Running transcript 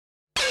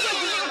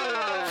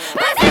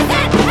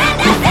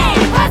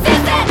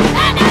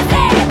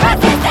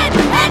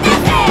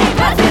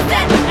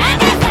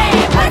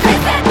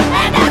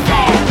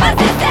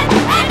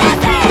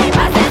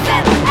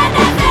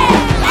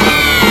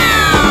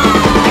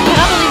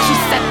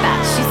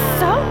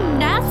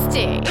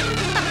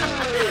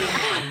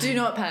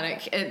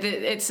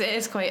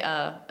it's quite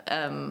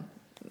a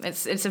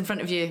it's in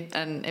front of you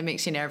and it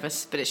makes you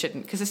nervous, but it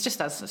shouldn't, because it's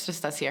just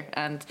us here,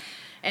 and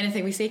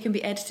anything we say can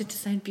be edited to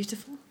sound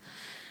beautiful.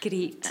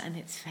 Great. And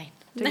it's fine.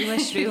 Do you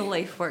wish real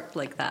life worked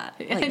like that?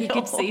 Like you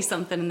could say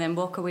something and then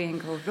walk away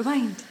and go,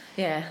 rewind.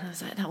 Yeah, I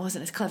was like, that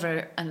wasn't as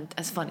clever and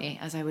as funny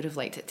as I would have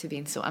liked it to be,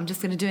 and so I'm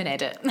just going to do an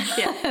edit.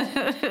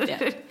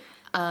 Yeah.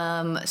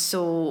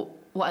 So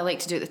what I like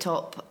to do at the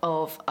top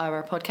of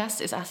our podcast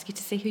is ask you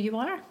to say who you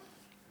are.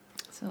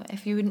 So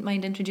if you wouldn't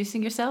mind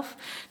introducing yourself,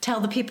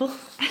 tell the people.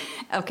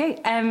 Okay,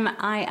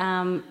 I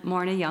am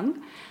Morna Young.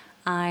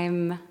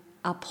 I'm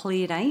a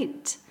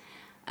playwright.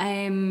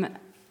 I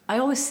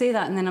always say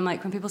that, and then I'm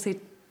like, when people say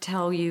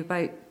tell you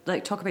about,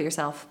 like, talk about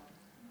yourself,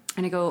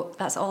 and I go,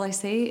 that's all I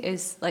say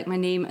is like my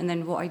name and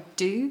then what I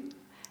do.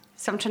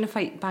 So I'm trying to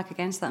fight back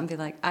against that and be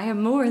like, I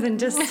am more than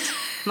just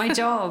my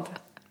job.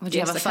 Would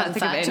you have a fun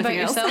fact about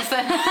yourself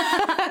then?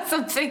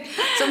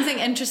 something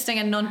interesting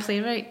and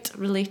non-playwright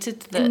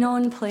related that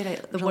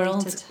non-playwright the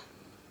world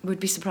would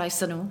be surprised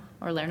to know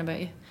or learn about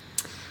you?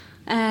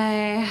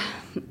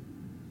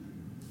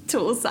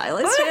 Total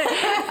silence.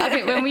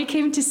 Okay, when we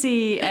came to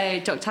see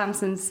Jock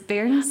Tamson's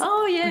Bairns,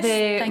 oh yes,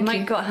 the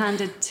mic got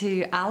handed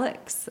to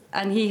Alex,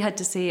 and he had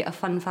to say a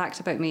fun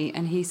fact about me,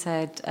 and he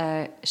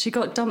said she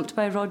got dumped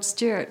by Rod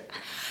Stewart.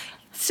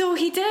 So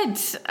he did,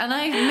 and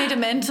I made a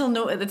mental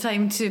note at the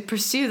time to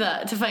pursue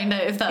that, to find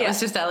out if that was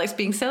just Alex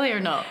being silly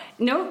or not.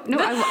 No,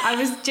 I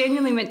was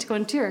genuinely meant to go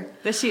on tour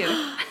this year.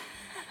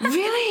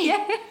 Really?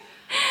 Yeah.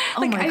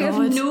 Oh like, my out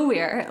God. of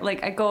nowhere,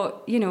 like, I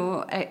got,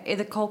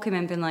 the call came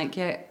in being like,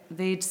 yeah,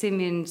 they'd seen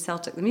me in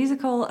Celtic the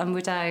Musical, and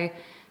would I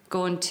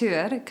go on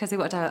tour, because they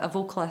wanted a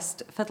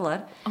vocalist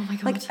fiddler. Oh my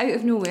God. Like, out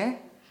of nowhere,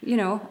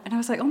 and I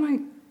was like, oh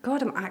my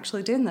God, I'm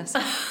actually doing this.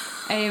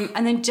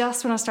 And then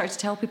just when I started to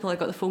tell people, I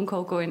got the phone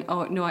call going,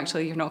 oh, no,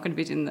 actually, you're not going to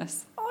be doing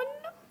this. Oh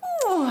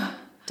no.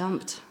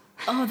 Dumped.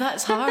 Oh,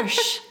 that's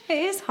harsh. It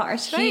is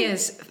harsh, right?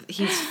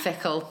 He's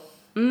fickle.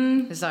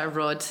 Is our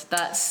Rod.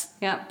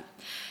 Yeah.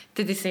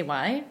 Did they say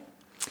why?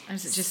 Or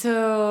is it just...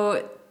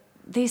 So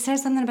they said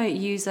something about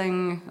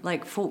using,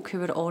 like, folk who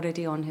were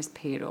already on his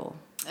payroll.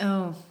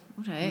 Oh,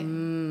 all right.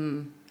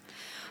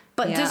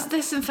 But does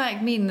this in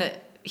fact mean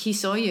that he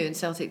saw you in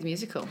Celtic the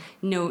Musical?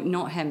 No,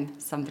 not him.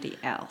 Somebody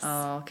else.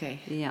 Oh, okay.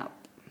 Yeah.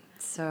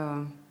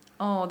 So...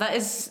 Oh, that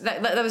was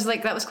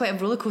quite a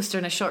roller coaster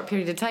in a short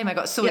period of time. I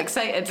got so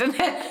excited and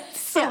then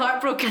so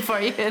heartbroken for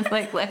you in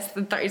like less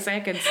than 30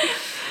 seconds.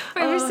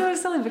 But it was so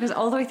silly because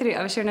all the way through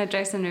I was sharing a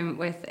dressing room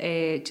with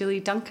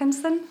Julie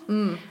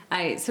Duncanson.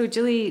 So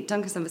Julie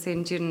Duncanson was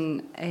saying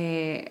during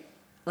the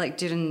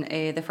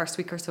first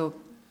week or so,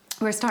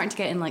 we were starting to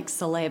get in like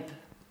celeb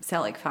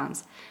Celtic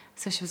fans.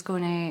 So she was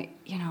going, I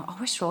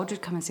wish Rod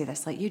would come and say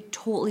this. Like, you'd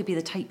totally be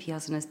the type he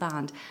has in his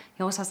band.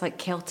 He always has like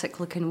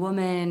Celtic-looking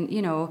women,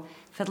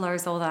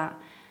 fiddlers, all that.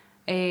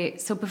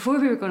 So before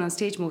we were going on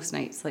stage most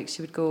nights, like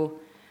she would go,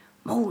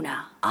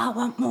 Mona, I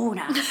want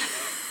Mona.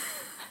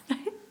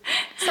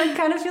 So I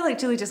kind of feel like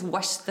Julie just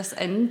wished this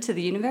into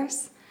the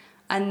universe,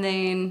 and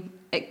then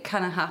it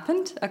kind of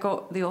happened. I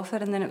got the offer,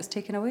 and then it was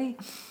taken away.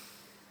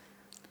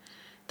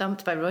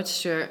 Dumped by Rod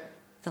Stewart.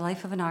 The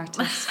life of an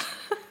artist.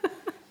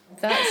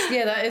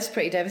 That is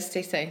pretty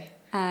devastating.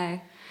 Oh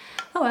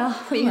well,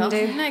 what are you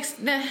gonna do? Next,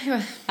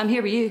 I'm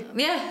here with you.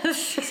 Yeah.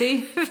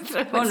 See, It's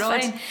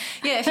fine.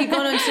 Yeah, if you'd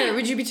gone on tour,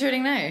 would you be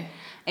touring now?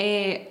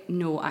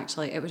 No,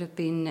 actually, it would have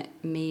been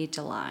May,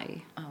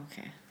 July. Oh,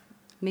 okay.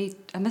 May.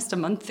 I missed a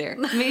month there.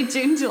 May,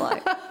 June,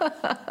 July.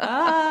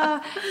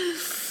 I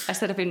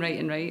said I've been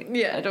writing, right?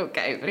 Yeah. I don't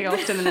get out very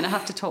often, and then I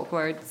have to talk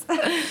words.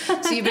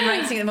 So you've been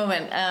writing at the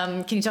moment.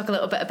 Can you talk a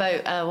little bit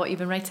about what you've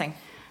been writing?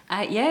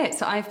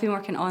 So I've been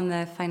working on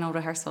the final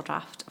rehearsal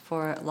draft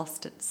for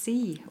Lost at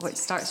Sea, which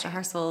starts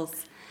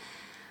rehearsals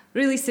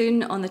really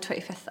soon on the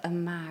 25th of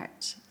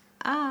March.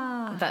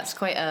 That's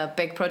quite a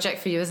big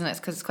project for you, isn't it?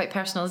 Because it's quite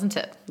personal, isn't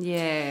it?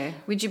 Yeah.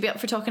 Would you be up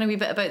for talking a wee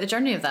bit about the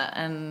journey of that?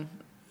 And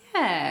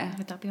yeah.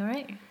 would that be all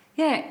right?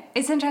 Yeah,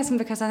 it's interesting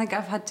because I think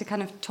I've had to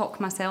kind of talk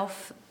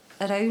myself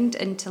around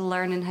into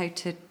learning how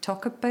to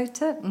talk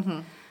about it.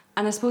 Mm-hmm.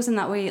 And I suppose in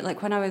that way,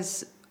 like when I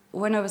was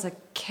a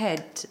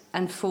kid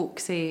and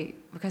folk say,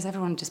 because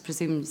everyone just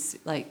presumes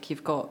like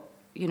you've got,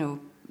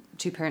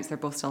 two parents, they're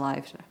both still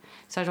alive.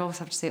 So I'd always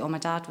have to say, oh, my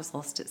dad was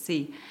lost at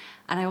sea.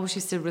 And I always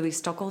used to really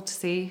struggle to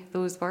say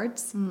those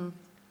words.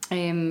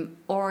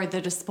 Or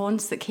the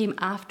response that came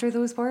after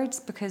those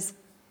words, because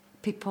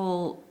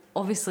people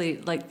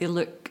obviously, like, they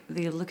look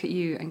at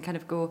you and kind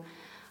of go,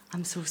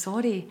 I'm so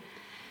sorry.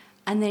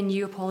 And then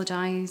you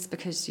apologise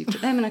because you put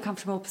them in a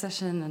comfortable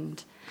position,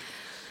 and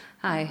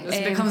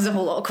it becomes a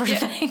whole awkward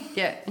thing.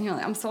 Yeah, and you're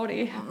like, I'm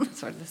sorry.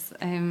 Sort of this.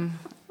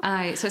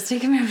 So it's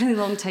taken me a really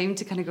long time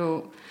to kind of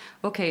go,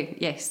 okay,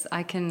 yes,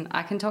 I can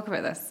talk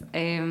about this.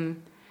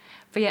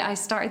 But yeah, I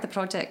started the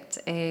project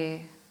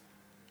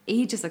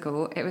ages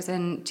ago. It was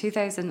in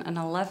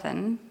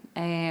 2011.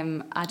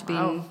 I'd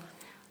been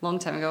long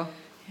time ago.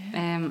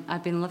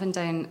 I'd been living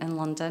down in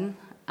London,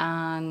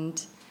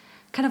 and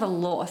kind of a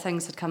lot of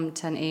things had come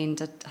to an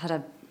end. I'd had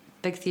a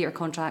big theatre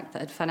contract that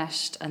had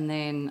finished, and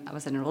then I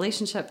was in a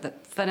relationship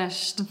that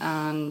finished,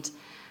 and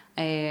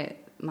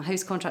my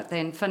house contract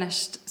then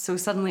finished. So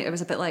suddenly it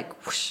was a bit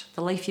like, whoosh,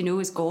 the life you know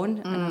is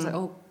gone. And I was like,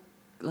 oh,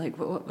 like,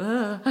 what?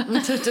 I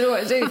don't know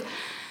what to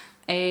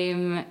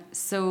do.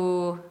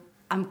 So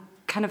I'm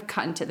kind of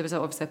cut into, there was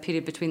obviously a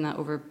period between that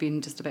over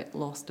being just a bit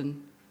lost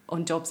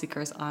on job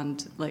seekers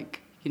and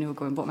like, you know,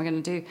 going, what am I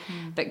going to do?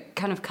 But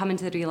kind of coming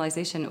to the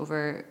realisation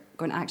over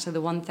going, actually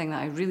the one thing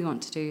that I really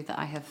want to do that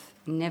I have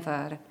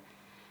never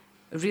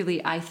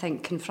really, I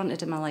think,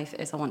 confronted in my life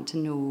is I want to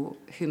know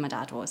who my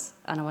dad was,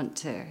 and I want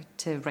to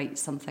write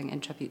something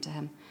in tribute to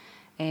him.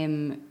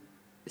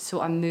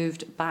 So I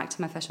moved back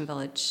to my fishing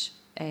village,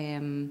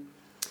 and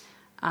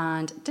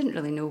didn't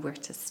really know where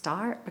to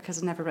start because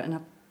I'd never written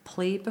a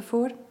play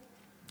before.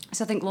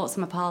 So I think lots of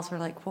my pals were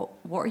like,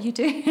 what are you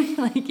doing?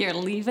 Like, you're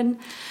leaving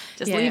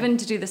leaving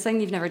to do this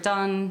thing you've never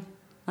done.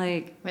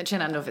 Like, which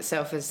in and of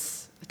itself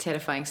is a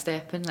terrifying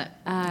step, isn't it?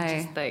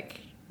 Aye. Just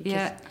like,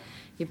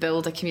 you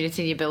build a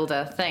community, you build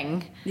a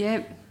thing.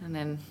 Yeah. And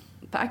then...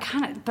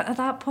 But at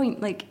that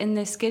point, like, in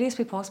the scariest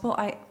way possible,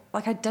 I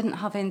didn't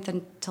have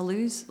anything to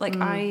lose. Like,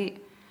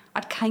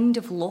 I'd kind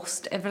of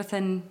lost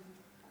everything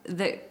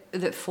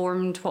that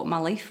formed what my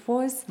life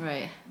was.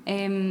 Right.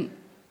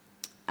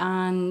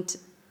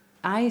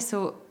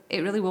 So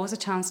it really was a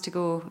chance to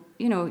go,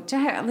 you know, do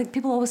you know how, like,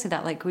 people always say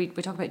that, like, we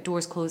talk about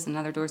doors closing and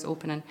other doors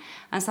opening.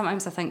 And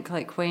sometimes I think,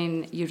 like,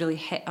 when you really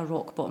hit a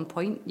rock bottom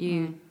point,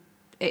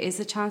 it is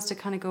a chance to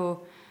kind of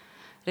go,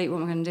 right, what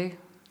am I going to do?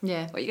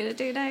 Yeah. What are you going to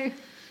do now?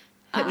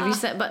 Hit the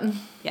reset button.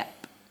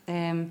 Yep.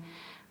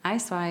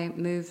 So I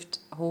moved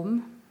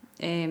home,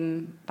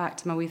 back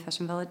to my wee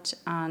fishing village,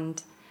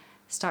 and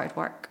started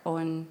work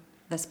on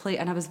this play.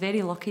 And I was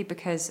very lucky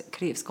because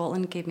Creative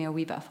Scotland gave me a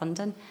wee bit of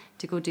funding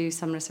to go do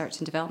some research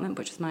and development,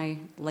 which was my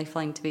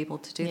lifeline to be able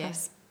to do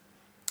this.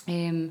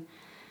 I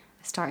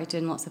started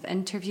doing lots of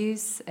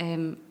interviews.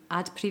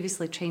 I'd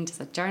previously trained as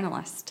a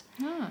journalist.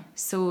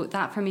 So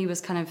that for me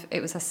was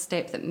it was a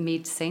step that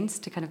made sense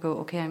to kind of go,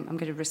 okay, I'm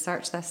going to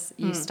research this.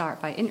 You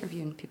start by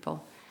interviewing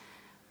people.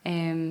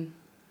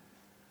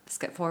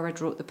 Skip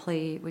forward, wrote the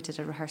play. We did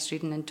a rehearsed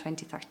reading in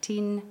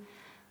 2013.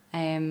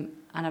 And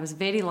I was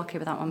very lucky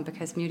with that one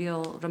because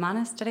Muriel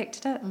Romanis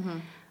directed it.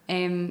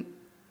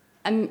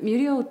 And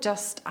Muriel,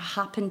 just I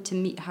happened to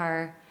meet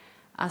her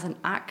as an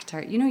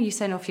actor. You know, you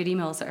send off your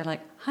emails that are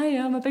like, hi,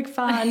 I'm a big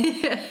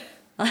fan.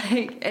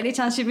 Like, any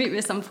chance you'd meet me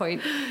at some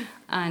point?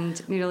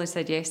 And Muriel had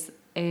said yes.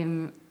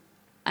 And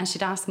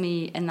she'd asked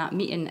me in that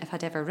meeting if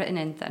I'd ever written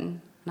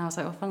anything. And I was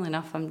like, well, funnily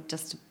enough, I'm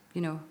just,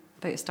 you know,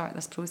 about to start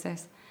this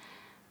process.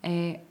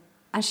 And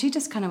she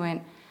just kind of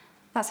went,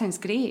 that sounds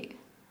great.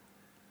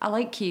 I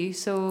like you,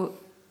 so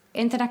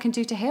anything I can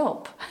do to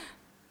help.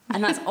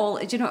 And that's all,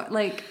 do you know,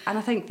 like, and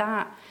I think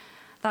that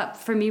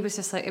for me was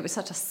just like, it was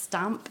such a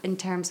stamp in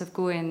terms of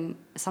going,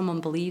 someone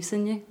believes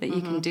in you, that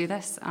you can do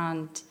this.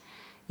 And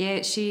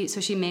yeah, she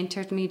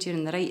mentored me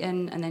during the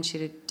writing, and then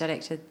she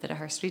directed the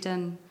rehearsed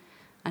reading,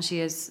 and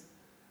she is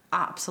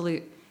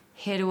absolute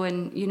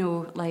heroine, you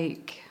know,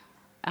 like,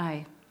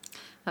 aye.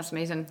 That's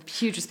amazing.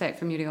 Huge respect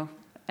for Muriel.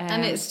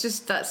 And it's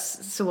just,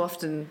 that's so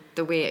often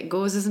the way it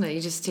goes, isn't it?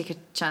 You just take a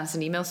chance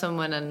and email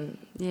someone, and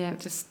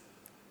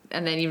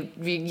and then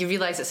you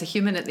realise it's a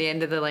human at the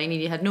end of the line,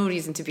 and you had no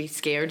reason to be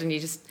scared, and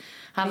you just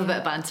have a bit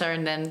of banter,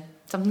 and then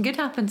something good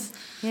happens.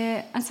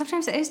 Yeah, and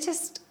sometimes it is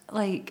just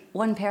like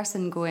one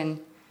person going,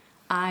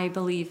 I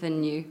believe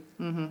in you,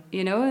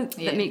 you know,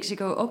 that makes you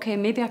go, okay,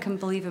 maybe I can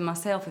believe in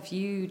myself if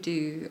you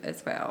do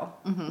as well.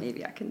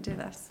 Maybe I can do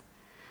this.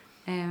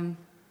 So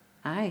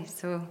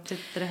did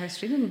the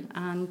rehearsed reading,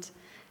 and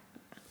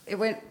it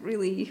went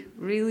really,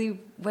 really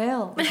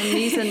well. It was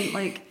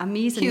amazing,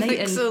 amazing you night.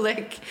 Look so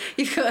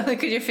you've got a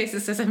look on your face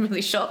that says I'm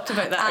really shocked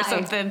about that or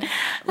something.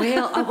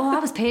 I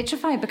was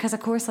petrified because, of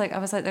course, I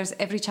was like, there's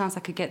every chance I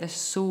could get this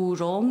so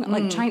wrong.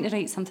 Trying to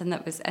write something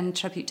that was in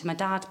tribute to my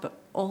dad, but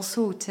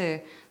also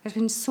there's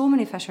been so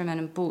many fishermen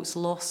and boats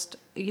lost,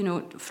 you know,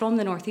 from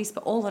the northeast,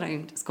 but all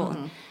around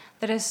Scotland.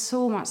 There is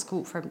so much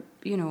scope for,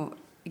 you know,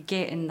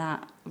 getting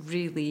that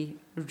really,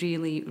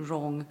 really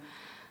wrong.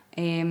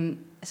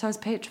 So I was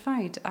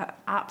petrified,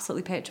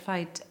 absolutely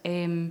petrified.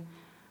 This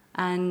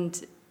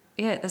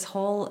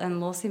hall in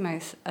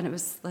Lossiemouth, and it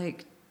was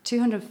like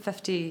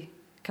 250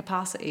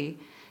 capacity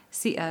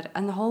seated,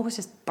 and the hall was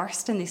just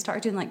bursting. They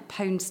started doing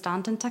 £1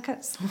 standing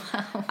tickets.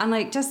 Wow. And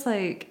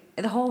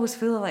the hall was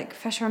full of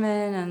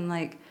fishermen and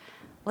like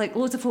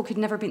loads of folk who'd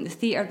never been to the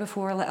theatre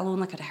before, let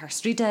alone a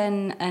rehearsed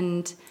reading.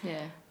 And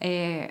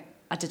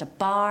I did a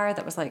bar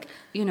that was I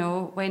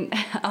went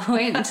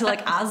into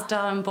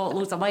Asda and bought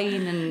loads of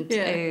wine and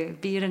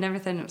beer and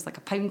everything. It was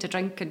 £1 to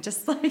drink, and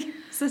just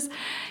it's this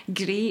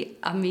great,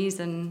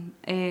 amazing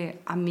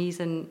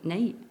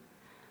night.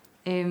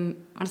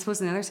 And I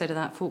suppose on the other side of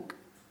that, folk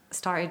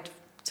started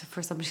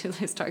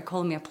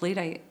calling me a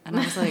playwright, and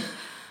I was like,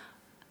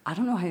 I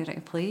don't know how to write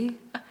a play.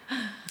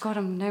 God,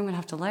 I'm going to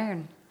have to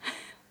learn.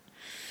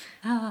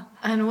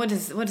 And what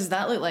does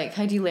that look like?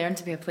 How do you learn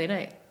to be a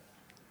playwright?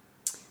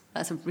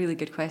 That's a really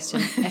good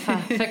question. If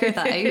I figure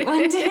that out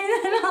one day,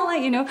 then I'll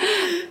let you know.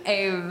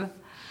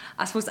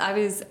 I suppose I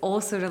was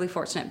also really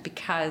fortunate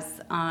because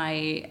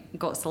I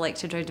got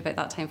selected round about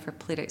that time for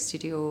Playwright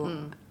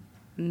Studio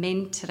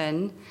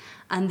mentoring,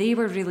 and they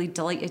were really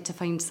delighted to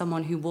find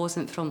someone who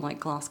wasn't from like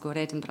Glasgow or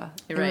Edinburgh.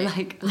 They were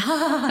like,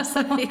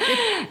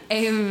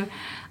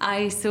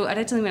 so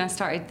originally when I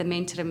started the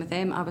mentoring with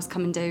them, I was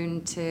coming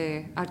down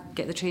I'd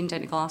get the train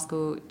down to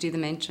Glasgow, do the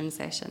mentoring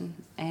session.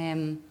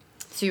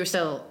 So you were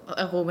still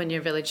at home in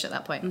your village at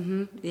that point?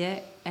 Mm-hmm, yeah.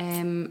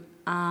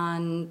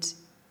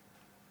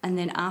 And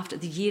then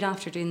the year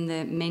after doing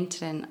the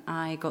mentoring,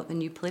 I got the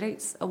New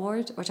Playwrights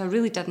Award, which I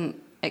really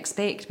didn't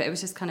expect, but it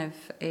was just kind of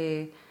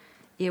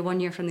 1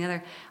 year from the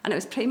other. And it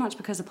was pretty much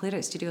because of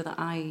Playwright Studio that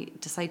I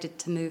decided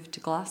to move to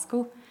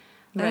Glasgow.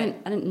 Right.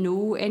 I didn't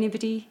know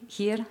anybody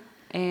here,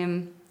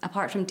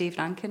 apart from Dave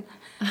Rankin.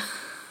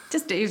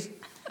 Just Dave.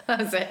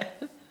 That's it.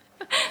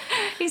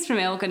 He's from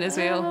Elgin as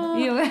well.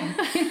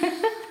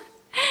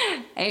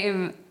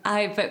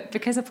 But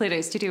because of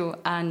Playwright Studio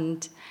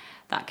and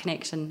that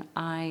connection,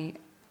 I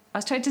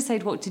was trying to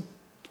decide what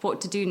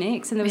to do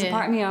next, and there was a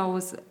part of me I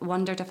always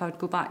wondered if I would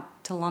go back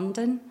to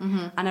London,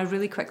 and I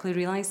really quickly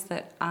realised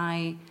that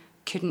I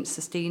couldn't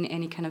sustain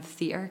any kind of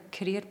theatre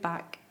career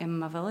back in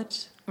my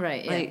village.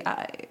 Right,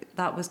 yeah.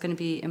 That was going to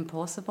be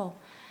impossible.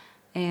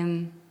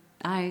 So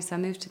I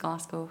moved to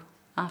Glasgow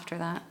after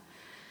that,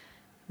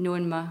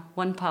 knowing my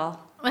one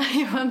pal.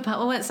 Your one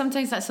pal. Well,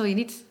 sometimes that's all you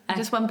need.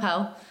 Just one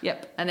pal.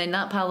 Yep. And then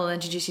that pal will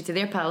introduce you to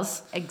their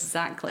pals.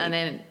 Exactly. And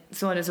then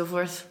so on and so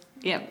forth.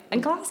 Yep.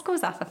 And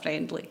Glasgow's awful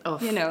friendly. Oh,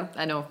 you know.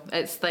 I know.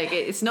 It's like,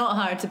 it's not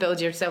hard to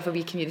build yourself a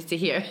wee community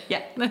here.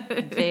 Yeah.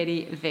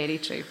 Very, very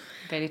true.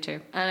 Very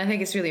true. And I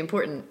think it's really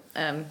important,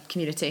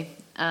 community.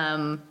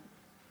 And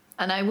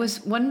I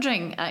was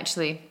wondering,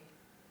 actually,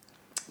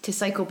 to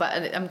cycle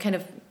back, I'm kind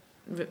of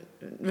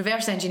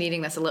reverse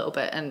engineering this a little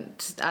bit and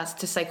ask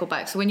to cycle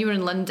back. So when you were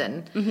in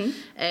London,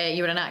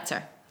 you were an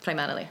actor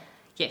primarily.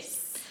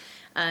 Yes.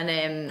 And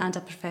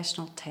a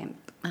professional temp.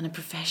 And a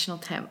professional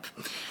temp.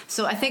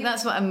 So I think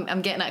that's what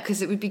I'm getting at,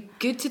 because it would be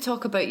good to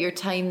talk about your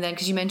time then,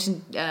 because you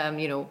mentioned there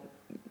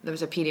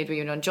was a period where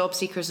you were on Job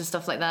Seekers and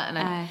stuff like that,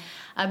 and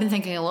I've been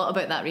thinking a lot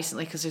about that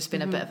recently, because there's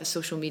been a bit of a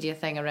social media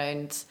thing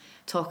around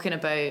talking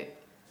about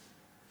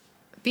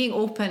being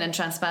open and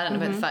transparent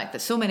about the fact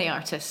that so many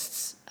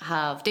artists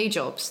have day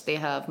jobs. They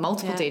have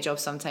multiple day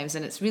jobs sometimes,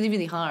 and it's really,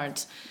 really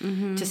hard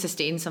to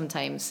sustain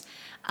sometimes.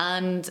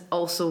 And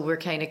also we're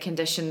kind of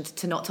conditioned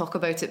to not talk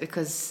about it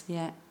because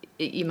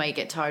you might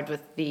get tarred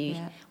with the,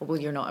 well,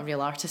 you're not a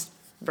real artist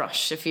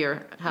brush if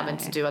you're having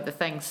to do other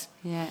things.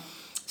 Yeah.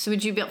 So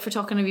would you be up for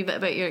talking a wee bit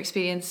about your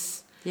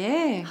experience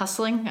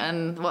hustling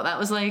and what that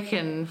was like?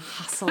 And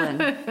hustling.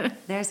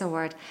 There's a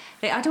word.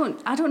 I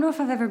don't know if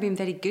I've ever been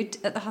very good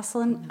at the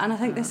hustling, and I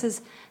think this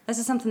is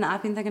something that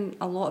I've been thinking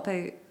a lot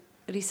about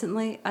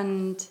recently.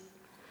 And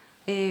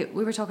we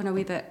were talking a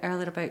wee bit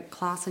earlier about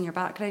class and your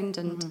background,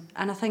 and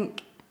I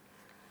think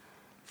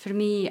for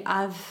me,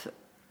 I've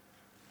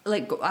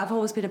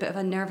always been a bit of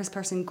a nervous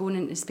person going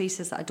into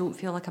spaces that I don't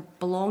feel like I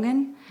belong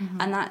in,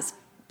 and that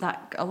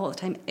a lot of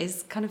the time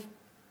is kind of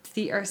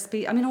theatre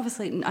space. I mean,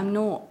 obviously, I'm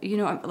not.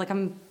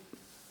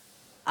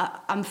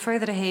 I'm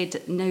further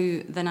ahead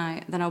now than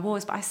I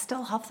was, but I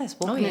still have this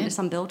walking into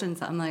some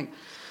buildings that I'm like,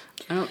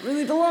 I don't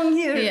really belong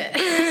here. Yeah.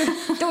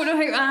 Don't know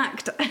how to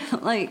act.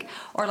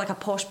 or like a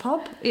posh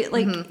pub.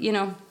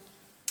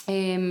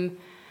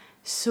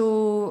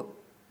 So,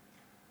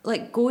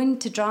 like, going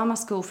to drama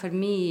school for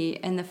me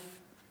in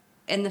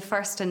the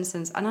first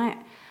instance, and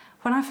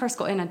when I first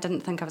got in, I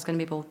didn't think I was going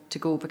to be able to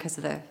go because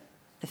of the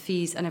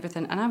fees and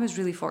everything. And I was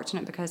really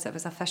fortunate because it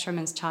was a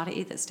fisherman's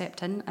charity that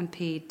stepped in and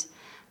paid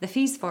the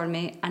fees for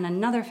me, and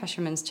another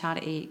fisherman's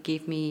charity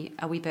gave me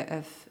a wee bit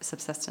of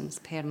subsistence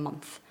per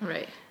month.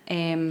 Right.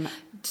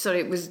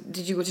 Sorry,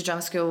 did you go to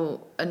drama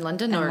school in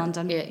London? In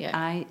London.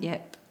 Yeah.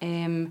 Yep.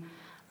 And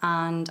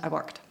I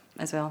worked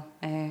as well.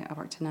 I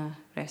worked in a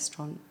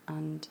restaurant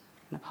and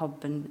in a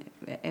pub and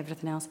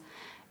everything else.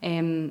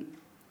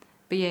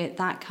 But yeah,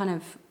 that kind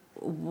of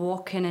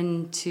walking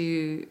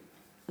into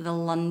the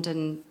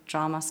London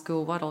drama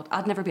school world.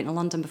 I'd never been to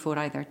London before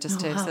either,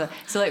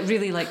 so like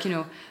really, like, you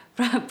know,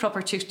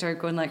 proper tutor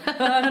going like, oh,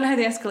 I don't know how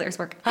the escalators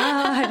work.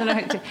 I don't know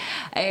how to.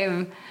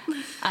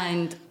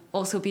 And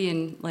also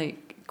being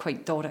like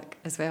quite Doric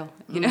as well,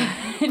 you know,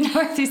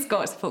 North East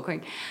Scots folk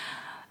going,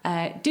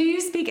 do you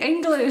speak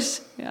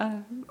English? Yeah,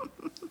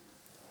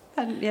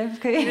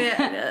 okay.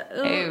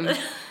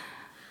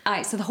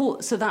 So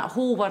that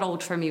whole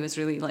world for me was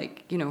really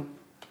like, you know,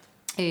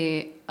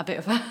 a bit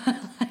of a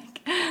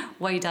like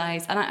wide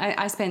eyes, and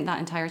I spent that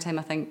entire time,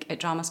 I think, at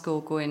drama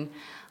school going,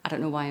 I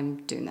don't know why I'm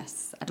doing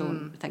this. I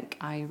don't think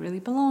I really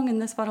belong in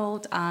this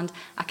world, and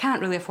I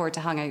can't really afford to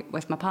hang out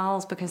with my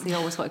pals because they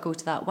always want to go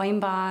to that wine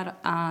bar,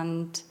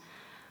 and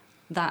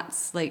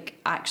that's like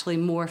actually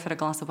more for a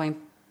glass of wine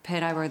per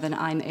hour than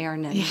I'm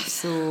earning. Yes.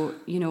 So,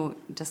 you know,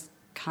 just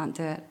can't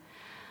do it.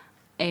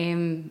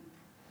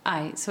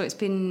 So it's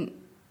been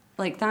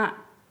like that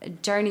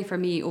journey for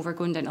me over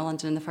going down to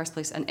London in the first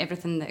place, and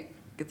everything that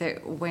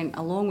went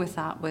along with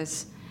that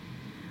was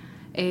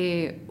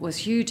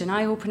huge and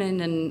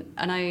eye-opening,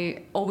 and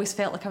I always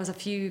felt like I was a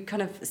few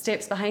kind of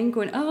steps behind,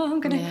 going, I'm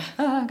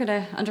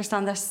gonna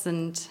understand this,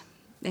 and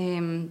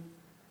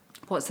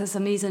what's this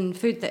amazing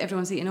food that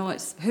everyone's eating? Oh,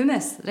 it's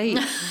hummus, right?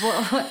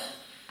 what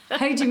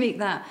how do you make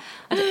that?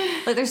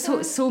 Like, there's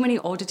so many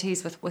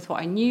oddities with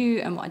what I knew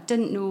and what I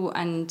didn't know,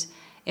 and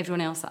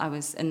everyone else that I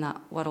was in that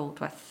world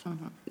with.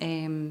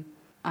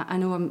 I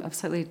know I'm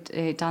slightly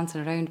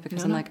dancing around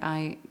because I'm like,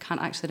 I can't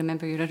actually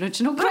remember your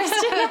original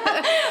question,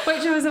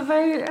 which was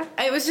about.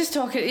 I was just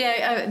talking,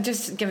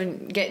 just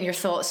getting your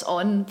thoughts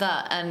on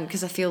that, and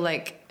because I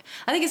think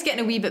it's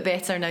getting a wee bit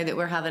better now that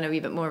we're having a wee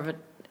bit more of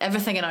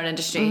everything in our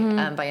industry.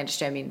 By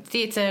industry, I mean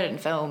theatre and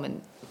film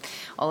and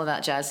all of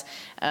that jazz.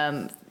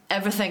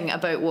 Everything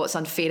about what's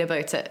unfair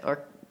about it or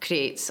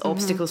creates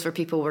obstacles for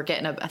people.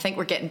 I think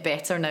we're getting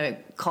better now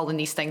at calling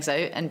these things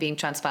out and being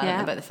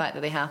transparent about the fact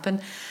that they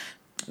happen.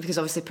 Because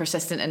obviously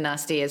Persistent and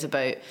Nasty is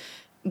about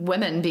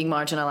women being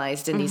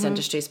marginalised in these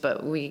industries,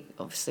 but we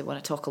obviously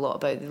want to talk a lot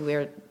about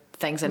where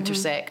things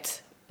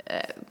intersect,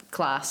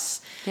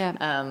 class,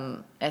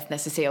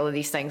 ethnicity, all of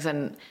these things,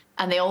 and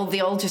they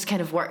all just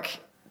kind of work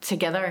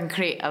together and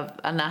create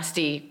a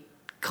nasty,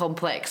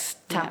 complex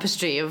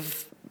tapestry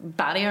of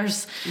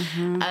barriers.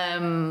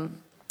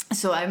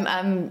 So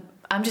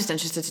I'm just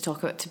interested to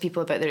talk to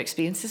people about their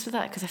experiences with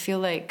that, because I feel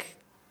like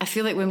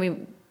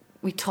when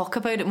we talk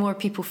about it more,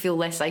 people feel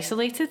less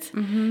isolated.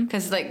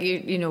 Because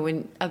you know,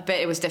 when I bet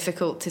it was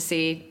difficult to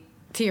say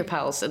to your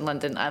pals in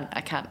London,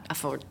 I can't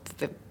afford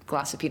the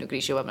glass of Pinot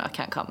Grigio, I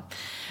can't come.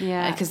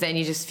 Because then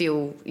you just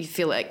feel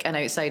like an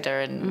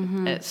outsider,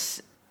 and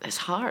it's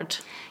hard.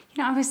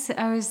 You know,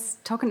 I was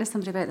talking to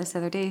somebody about this the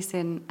other day,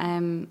 saying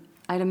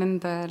I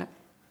remember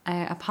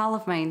a pal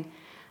of mine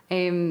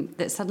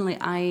that suddenly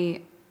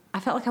I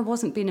felt like I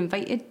wasn't being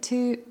invited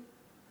to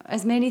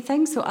as many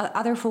things. So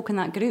other folk in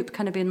that group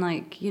kind of being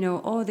like, you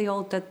know, they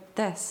all did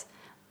this,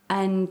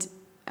 and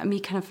me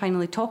kind of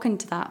finally talking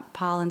to that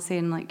pal and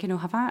saying, like, you know,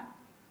 have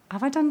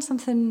I done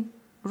something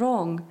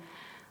wrong?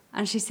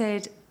 And she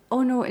said,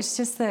 oh no, it's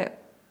just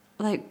that,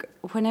 like,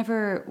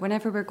 whenever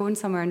we're going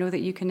somewhere, I know that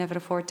you can never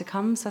afford to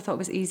come, so I thought it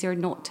was easier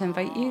not to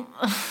invite you.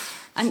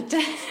 And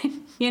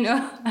you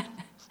know,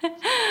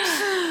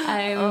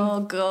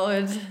 oh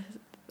God.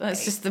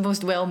 That's just the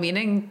most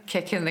well-meaning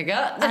kick in the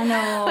gut. I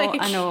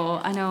know,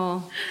 I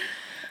know.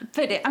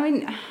 But I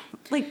mean,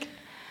 like,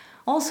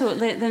 also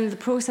then the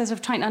process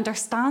of trying to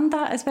understand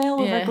that as well,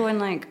 over going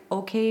like,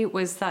 okay,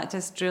 was that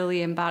just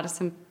really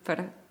embarrassing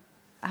for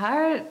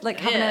her? Like,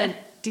 having a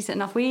decent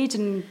enough wage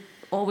and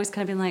always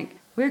kind of being like,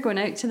 we're going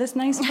out to this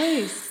nice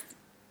place.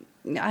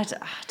 I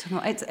don't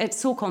know. It's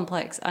so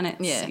complex, and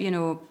it's, you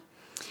know,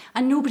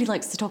 and nobody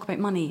likes to talk about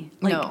money.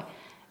 Like, no.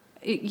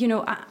 You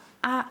know,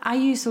 I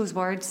use those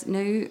words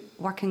now,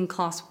 working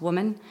class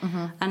woman,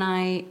 and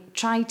I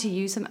try to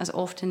use them as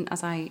often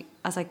as I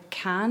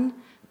can.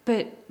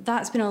 But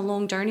that's been a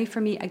long journey for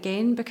me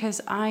again,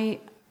 because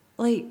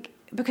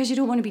because you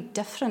don't want to be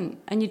different,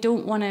 and you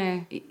don't want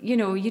to, you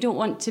know, you don't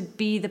want to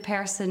be the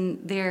person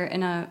there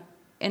in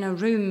a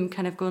room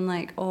kind of going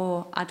like,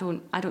 oh, I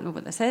don't know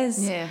what this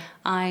is. Yeah.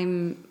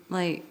 I'm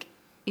like,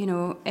 you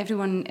know,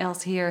 everyone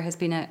else here has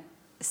been at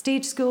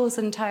stage schools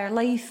their entire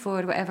life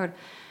or whatever.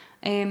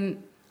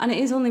 And it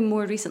is only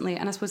more recently,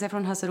 and I suppose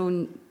everyone has their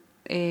own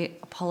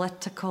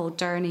political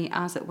journey,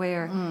 as it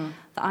were,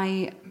 that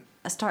I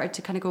started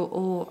to kind of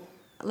go,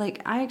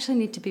 like, I actually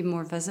need to be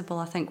more visible,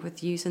 I think,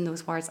 with using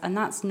those words. And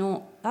that's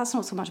not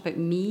so much about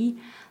me.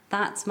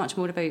 That's much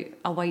more about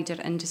a wider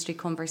industry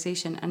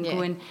conversation and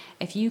going,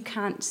 if you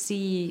can't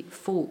see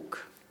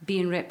folk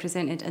being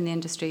represented in the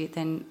industry,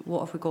 then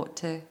what have we got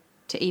to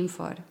aim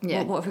for?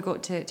 What have we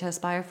got to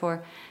aspire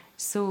for?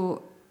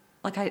 So,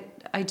 like,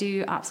 I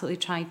do absolutely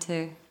try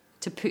to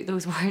put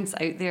those words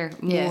out there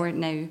more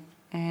now.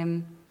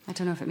 I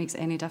don't know if it makes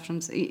any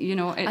difference. You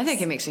know, I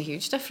think it makes a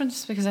huge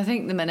difference, because I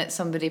think the minute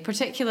somebody,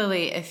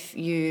 particularly if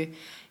you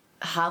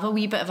have a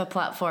wee bit of a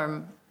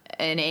platform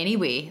in any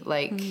way,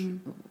 like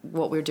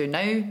what we're doing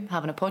now,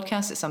 having a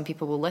podcast that some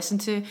people will listen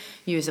to,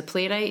 you as a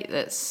playwright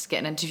that's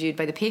getting interviewed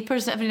by the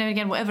papers every now and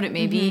again, whatever it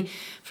may be,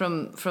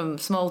 from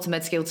small to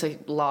mid-scale to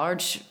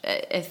large,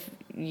 if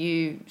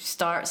you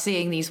start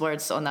saying these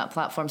words on that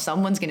platform,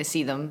 someone's going to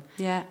see them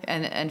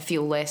and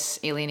feel less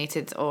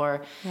alienated,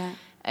 or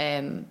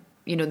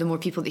you know, the more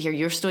people that hear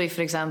your story,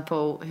 for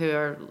example, who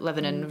are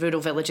living in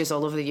rural villages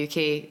all over the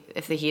UK,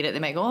 if they hear it, they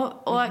might go,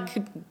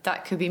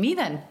 that could be me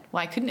then.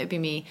 Why couldn't it be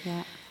me?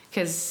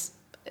 Because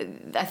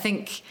I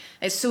think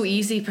it's so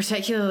easy,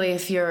 particularly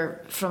if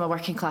you're from a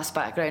working class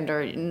background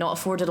or not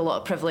afforded a lot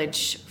of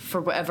privilege for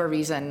whatever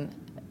reason,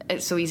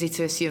 it's so easy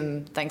to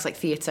assume things like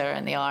theatre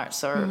and the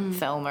arts or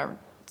film are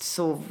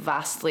so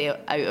vastly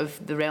out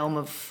of the realm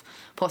of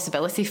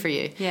possibility for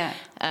you.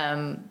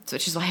 So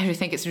which is why I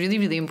think it's really,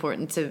 really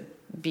important to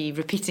be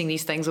repeating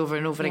these things over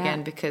and over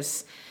again,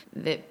 because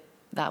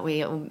that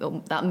way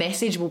that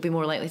message will be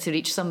more likely to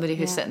reach somebody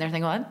who's sitting there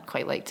thinking, I'd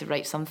quite like to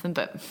write something,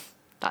 but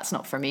that's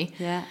not for me.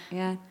 Yeah.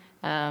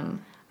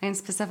 And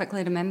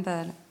specifically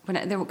remember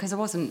because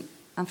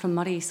I'm from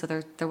Murray, so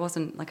there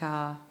wasn't like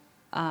a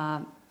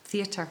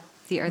theatre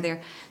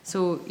there.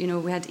 So, you know,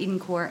 we had Eden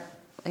Court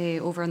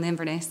over on the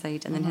Inverness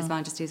side, and then His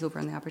Majesty's over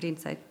on the Aberdeen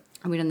side,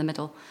 and we're in the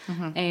middle.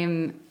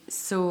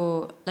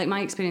 So, like,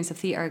 my experience of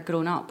theatre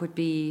growing up would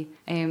be,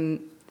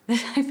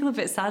 I feel a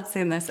bit sad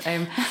saying this,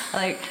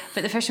 but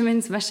the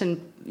Fisherman's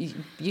Mission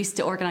used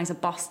to organise a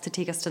bus to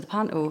take us to the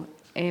Panto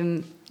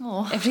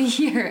every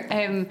year.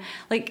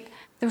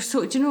 They're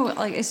so, do you know,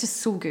 like, it's just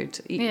so good.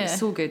 It's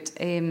so good.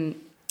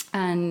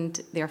 And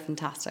they're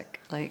fantastic,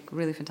 like,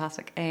 really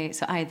fantastic.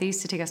 So they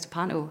used to take us to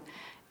Panto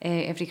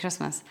every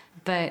Christmas.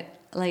 But,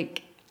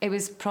 like, it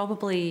was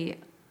probably,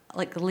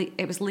 like,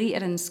 it was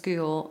later in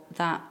school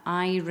that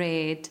I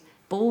read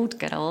Bold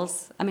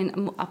Girls. I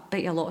mean, I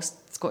bet you a lot of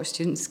Scottish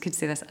students could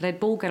say this. I read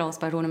Bold Girls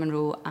by Rona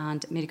Munro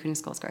and Mary Queen and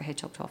Scots Got Her Head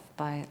Chopped Off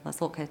by Liz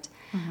Lockhead.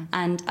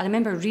 And I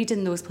remember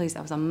reading those plays.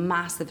 I was a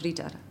massive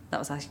reader. That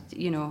was I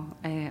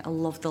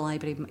loved the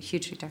library, I'm a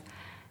huge reader.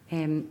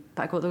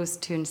 But I got those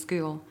two in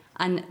school.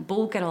 And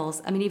Bold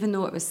Girls, I mean, even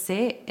though it was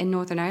set in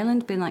Northern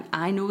Ireland, being like,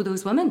 I know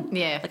those women.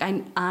 Yeah.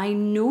 Like, I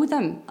know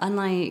them. And,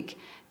 like,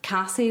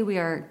 Cassie with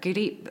her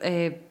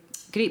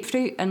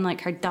grapefruit and,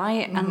 like, her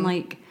diet and,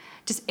 like,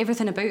 just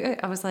everything about it.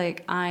 I was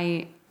like,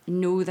 I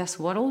know this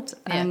world.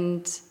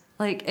 And,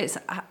 like,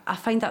 I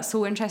find that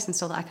so interesting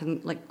still that I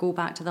can, like, go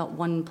back to that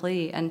one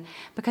play. And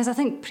because I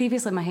think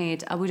previously in my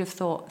head, I would have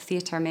thought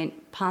theatre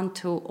meant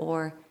Panto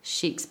or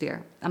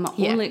Shakespeare. And my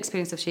only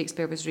experience of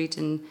Shakespeare was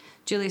reading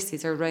Julius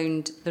Caesar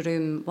round the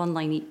room, one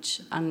line each,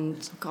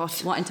 and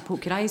wanting to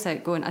poke your eyes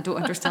out, going, I don't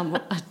understand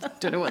I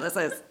don't know what this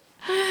is.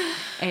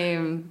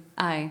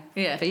 But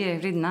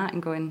reading that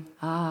and going,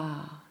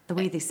 the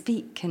way they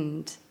speak,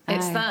 and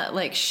it's that,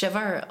 like,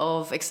 shiver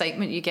of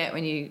excitement you get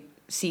when you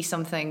see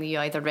something that you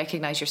either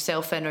recognise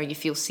yourself in or you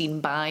feel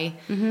seen by,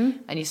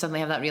 and you suddenly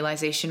have that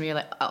realisation where you're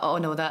like, oh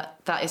no,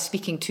 that is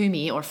speaking to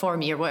me or for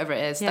me or whatever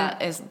it is.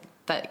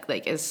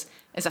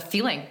 Is a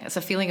feeling. It's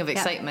a feeling of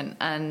excitement,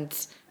 and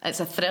it's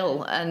a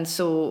thrill. And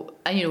so,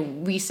 and, you know,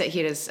 we sit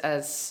here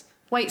as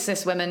white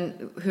cis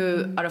women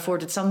who are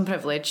afforded some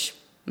privilege.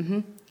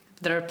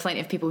 There are plenty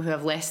of people who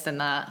have less than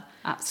that.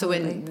 Absolutely.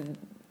 So when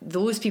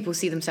those people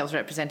see themselves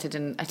represented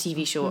in a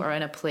TV show or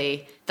in a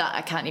play, that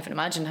I can't even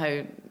imagine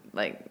how,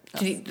 like,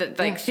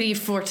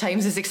 3-4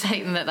 times as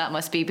exciting that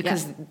must be,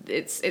 because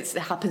it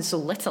happens so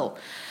little.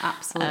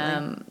 Absolutely.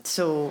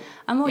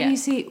 And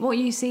what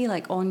you see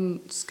like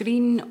on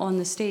screen, on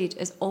the stage,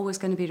 is always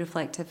going to be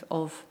reflective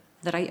of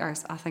the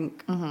writers. I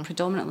think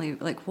predominantly,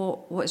 like,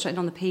 what is written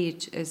on the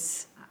page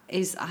is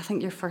I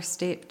think your first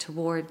step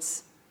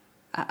towards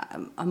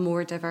a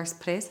more diverse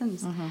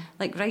presence.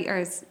 Like,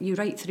 writers, you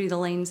write through the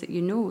lines that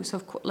you know. So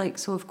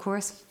of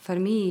course, for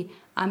me,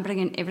 I'm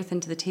bringing everything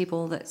to the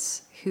table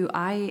that's who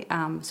I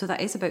am. So that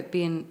is about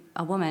being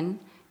a woman.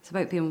 It's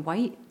about being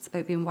white. It's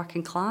about being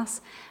working class,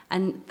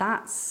 and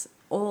that's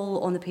all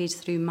on the page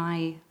through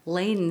my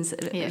lens,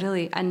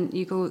 really. And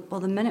you go,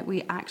 well, the minute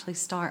we actually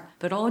start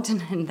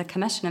broadening the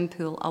commissioning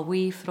pool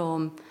away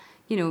from,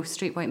 you know,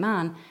 straight white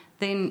man,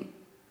 then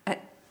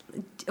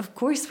of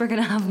course we're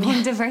going to have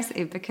more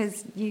diversity,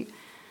 because in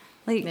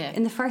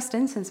the first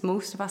instance,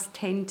 most of us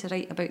tend to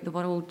write about the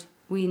world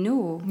we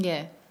know.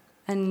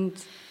 And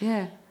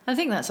I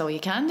think that's all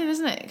you can do,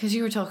 isn't it? Because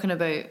you were talking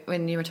about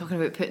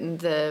putting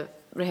the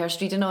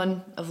rehearsed reading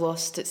on of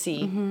Lost at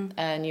Sea,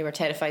 and you were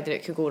terrified that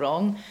it could go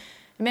wrong.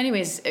 In many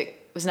ways,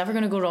 it was never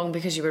going to go wrong,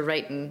 because you were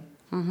writing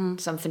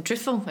something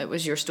truthful. It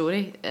was your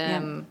story.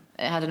 It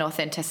had an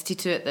authenticity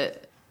to it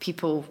that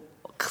people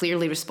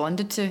clearly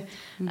responded to.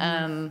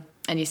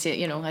 And you say,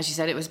 you know, as you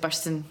said, it was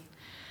bursting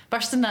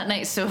that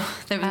night. So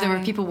there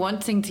were people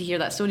wanting to hear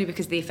that story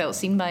because they felt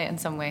seen by it in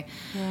some way.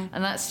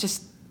 And that's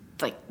just,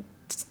 like,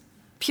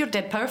 pure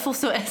dead powerful.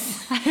 So it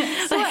is.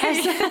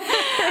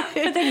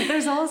 But then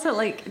there's also,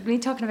 like, me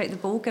talking about the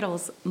Bold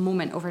Girls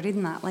moment over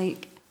reading that.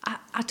 Like,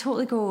 I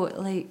totally go,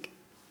 like,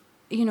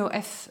 you know,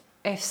 if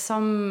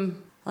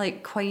some,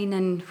 like, Quine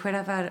and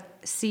wherever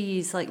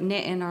sees, like,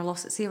 Netting or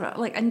Lost at Sea,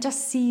 like, and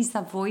just sees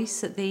the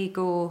voice that they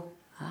go,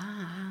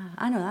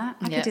 I know that.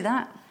 I could do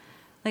that.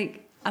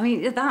 Like, I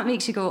mean, that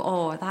makes you go,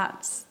 oh,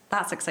 that's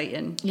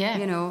exciting.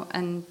 You know,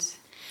 and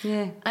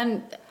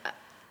And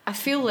I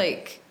feel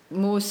like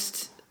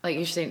most, like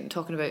you're saying,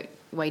 talking about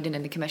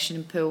widening the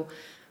commissioning pool,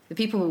 the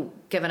people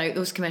giving out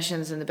those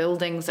commissions in the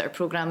buildings that are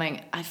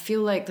programming, I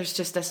feel like there's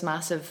just this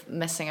massive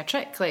missing a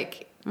trick.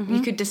 Like,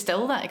 you could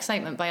distill that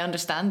excitement by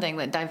understanding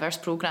that diverse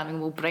programming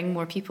will bring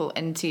more people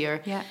into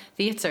your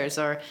theatres,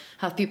 or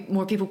have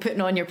more people putting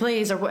on your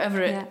plays, or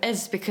whatever it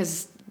is,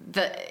 because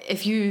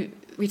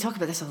we talk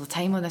about this all the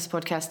time on this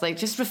podcast, like,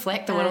 just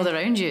reflect the world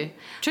around you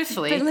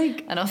truthfully,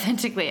 like, and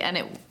authentically. And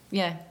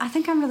I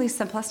think I'm really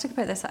simplistic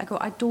about this. I go,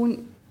 I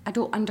don't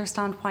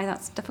understand why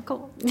that's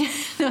difficult.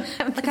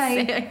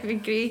 I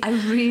agree. I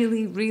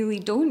really, really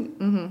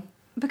don't.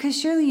 Because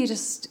surely you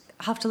just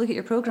have to look at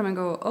your programme and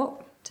go, oh,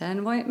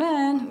 10 white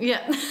men.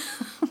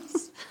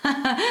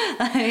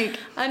 Like,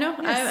 I know.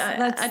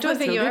 yes, I don't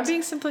think so you are good.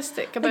 being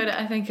simplistic about it.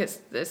 I think it's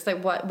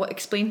like what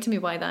explain to me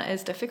why that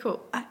is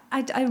difficult.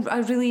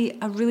 I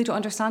really don't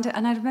understand it.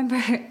 And I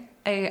remember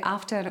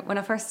after when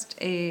I first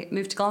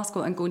moved to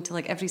Glasgow and going to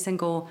like every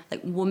single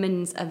like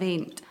women's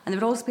event, and there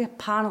would always be a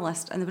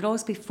panellist, and there would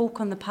always be folk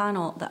on the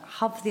panel that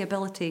have the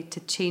ability to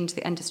change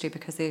the industry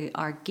because they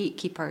are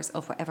gatekeepers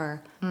of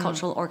whatever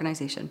cultural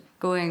organisation,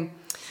 going,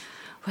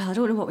 well, I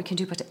don't know what we can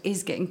do, but it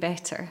is getting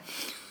better.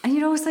 And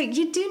you're always like,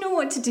 you do know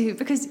what to do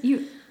because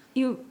you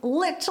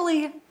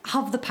literally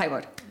have the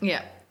power.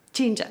 Yeah.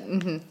 Change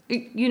it,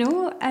 you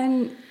know,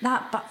 and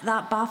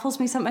that baffles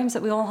me sometimes,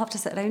 that we all have to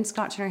sit around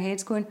scratching our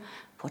heads going,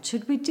 what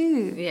should we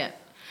do? Yeah.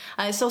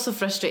 And it's also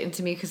frustrating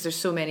to me because there's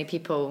so many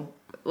people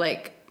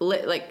like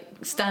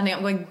standing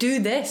up going, do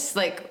this,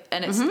 like,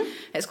 and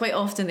it's quite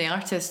often the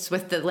artists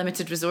with the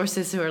limited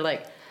resources who are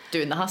like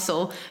doing the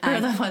hustle, who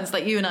are the ones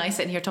like you and I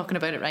sitting here talking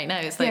about it right now.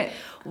 It's like,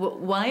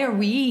 why are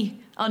we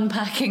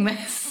unpacking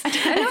this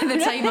in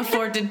the time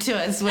afforded to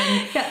us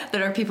when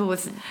there are people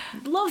with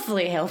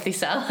lovely healthy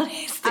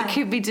salaries that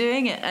could be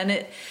doing it?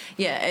 And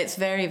it's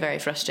very, very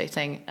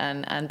frustrating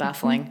and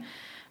baffling.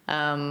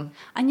 And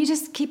you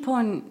just keep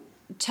on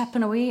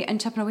chipping away,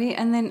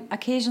 and then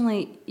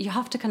occasionally you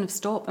have to kind of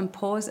stop and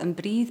pause and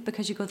breathe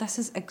because you go, this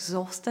is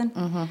exhausting.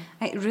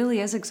 It really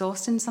is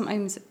exhausting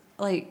sometimes,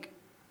 like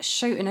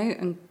shouting out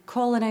and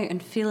calling out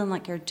and feeling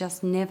like you're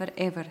just never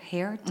ever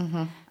heard.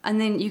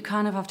 And then you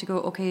kind of have to go,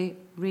 okay,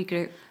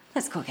 regroup,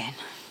 let's go again.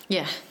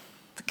 Yeah.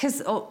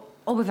 Because all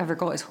we've ever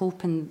got is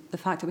hope and the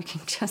fact that we can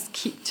just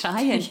keep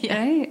trying,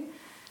 right?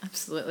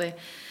 Absolutely.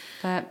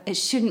 But it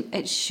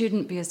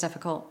shouldn't be as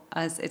difficult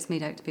as it's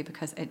made out to be,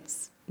 because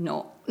it's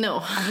not.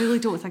 No. I really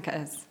don't think it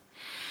is.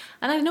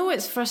 And I know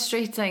it's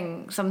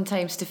frustrating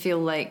sometimes to feel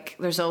like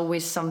there's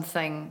always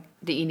something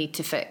that you need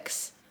to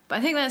fix. But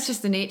I think that's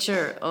just the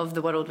nature of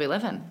the world we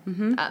live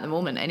in at the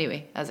moment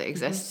anyway, as it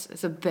exists.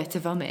 It's a bit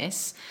of a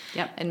mess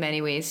in many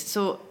ways.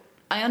 So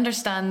I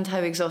understand how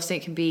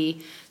exhausting it can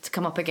be to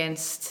come up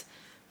against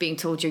being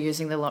told you're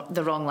using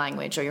the wrong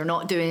language, or you're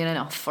not doing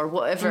enough, or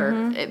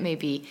whatever it may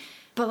be.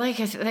 But like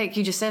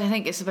you just said, I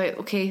think it's about,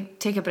 okay,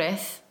 take a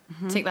breath,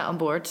 take that on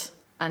board,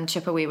 and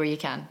chip away where you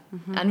can.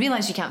 And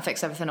realise you can't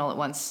fix everything all at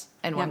once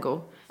in one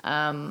go.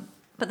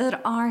 But there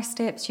are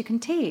steps you can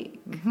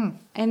take.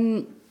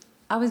 And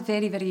I was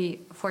very, very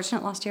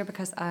fortunate last year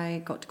because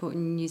I got to go to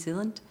New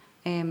Zealand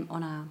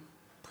on a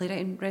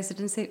playwriting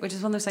residency, which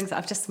is one of those things that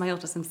I've just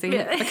smiled as I'm saying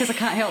it, because I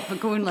can't help but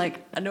going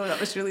like, I know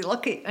that was really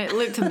lucky. It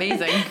looked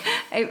amazing.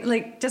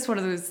 Like just one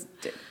of those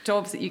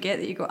jobs that you get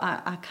that you go,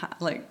 I can't,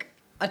 like,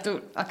 I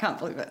can't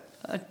believe it.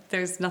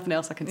 There's nothing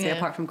else I can say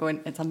apart from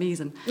going, it's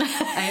amazing.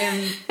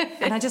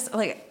 And I just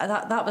like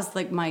that was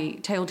like my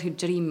childhood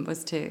dream,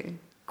 was to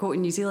go to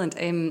New Zealand.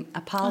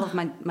 A pal of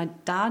my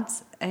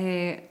dad's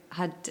had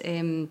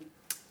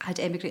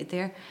emigrated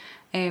there,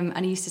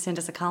 and he used to send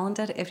us a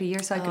calendar every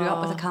year. So I grew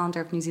up with a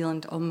calendar of New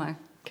Zealand on my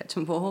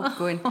kitchen wall,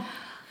 going,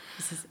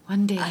 this is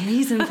one day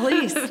amazing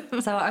place.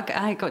 So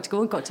I got to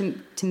go and got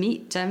to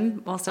meet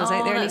Jim whilst I was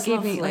out there, and he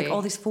gave me like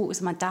all these photos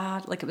of my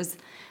dad. Like it was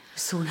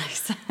so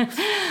nice. But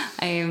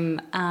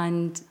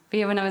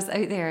yeah, when I was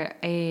out there,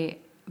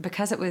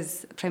 because it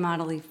was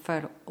primarily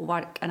for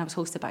work, and I was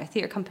hosted by a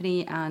theatre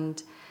company,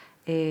 and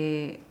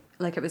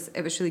like it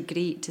was really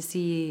great to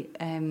see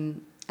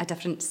a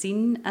different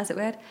scene, as it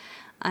were.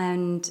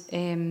 And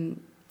in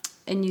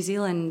New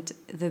Zealand,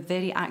 the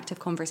very active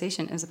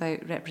conversation is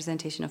about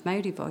representation of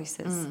Maori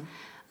voices.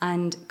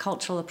 And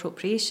cultural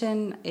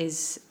appropriation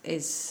is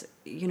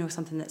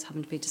something that's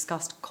having to be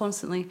discussed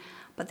constantly.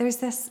 But there's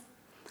this,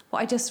 what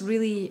I just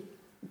really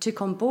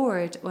took on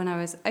board when I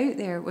was out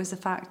there was the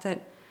fact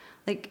that,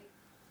 like,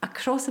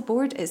 across the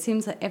board, it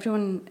seems that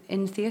everyone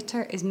in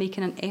theatre is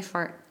making an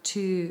effort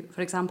to,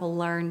 for example,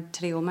 learn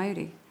Te Reo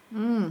Māori.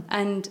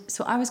 And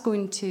so I was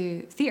going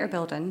to theatre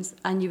buildings,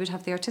 and you would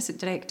have the artistic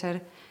director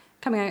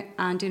coming out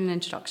and doing an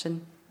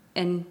introduction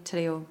in Te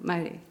Reo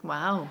Māori.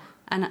 Wow.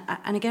 And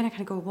again, I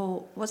kind of go,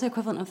 well, what's the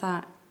equivalent of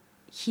that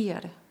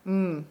here?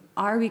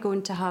 Are we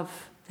going to have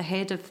the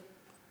head of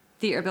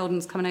theatre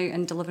buildings coming out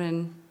and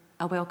delivering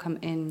a welcome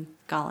in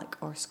Gaelic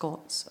or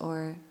Scots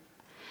or...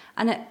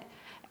 And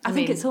I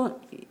think it's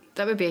all...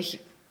 That would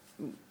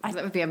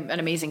be an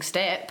amazing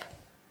step.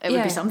 It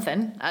would be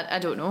something. I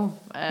don't know.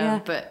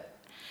 But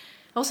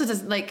also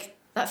does, like,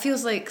 that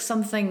feels like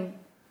something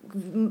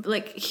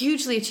like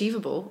hugely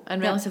achievable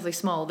and relatively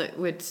small that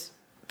would,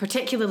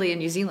 particularly in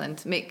New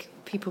Zealand, make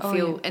people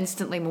feel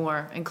instantly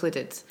more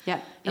included.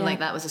 And like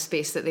that was a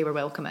space that they were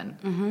welcome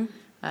in.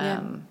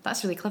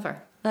 That's really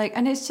clever. Like,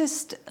 and it's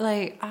just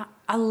like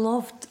I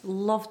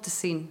loved the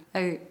scene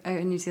out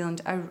in New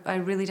Zealand. I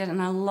really did,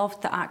 and I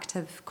loved the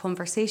active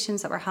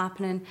conversations that were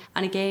happening.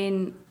 And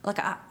again, like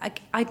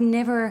I'd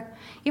never,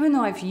 even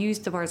though I've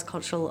used the words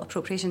cultural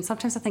appropriation,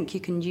 sometimes I think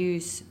you can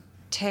use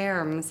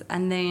terms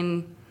and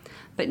then,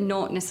 but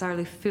not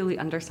necessarily fully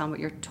understand what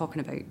you're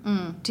talking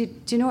about. Do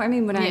you know what I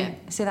mean when I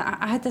say that?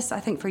 I had this, I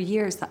think, for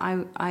years that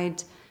I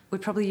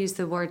would probably use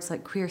the words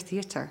like queer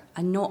theatre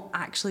and not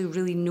actually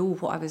really know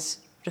what I was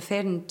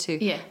referring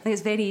to. Yeah. I think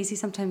it's very easy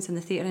sometimes in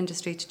the theatre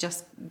industry to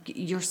just,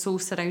 you're so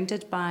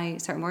surrounded by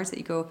certain words that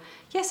you go,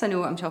 yes, I know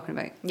what I'm talking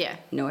about. Yeah.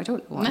 No, I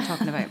don't know what I'm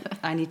talking about.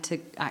 I need to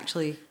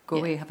actually go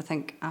Yeah. away, have a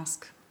think,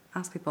 ask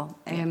people.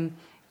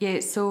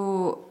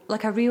 So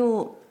like a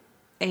real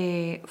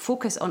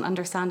focus on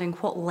understanding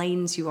what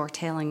lines you are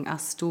telling a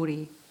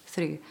story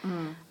through.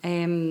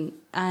 And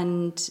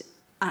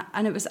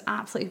it was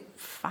absolutely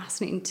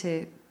fascinating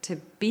to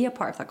be a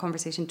part of that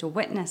conversation, to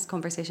witness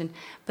conversation,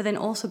 but then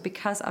also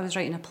because I was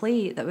writing a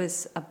play that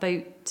was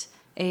about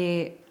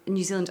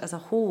New Zealand as a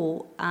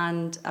whole,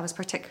 and I was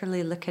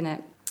particularly looking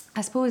at,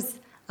 I suppose,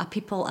 a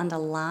people and a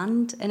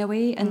land in a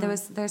way, and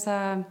there's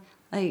a,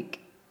 like,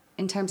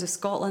 in terms of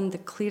Scotland, the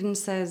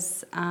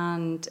clearances,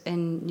 and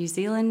in New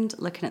Zealand,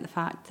 looking at the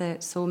fact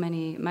that so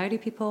many Maori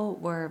people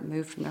were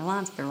moved from their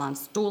lands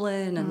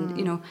stolen, and,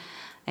 you know,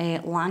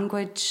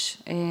 language,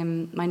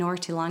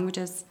 minority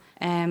languages,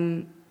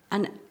 and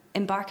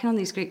embarking on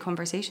these great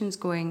conversations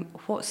going,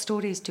 what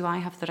stories do I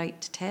have the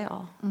right to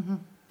tell?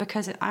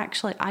 Because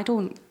actually, I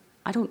don't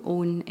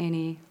own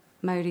any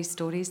Maori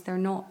stories. They're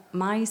not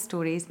my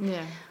stories.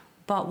 Yeah.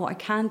 But what I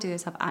can do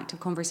is have active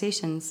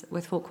conversations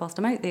with folk whilst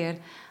I'm out there,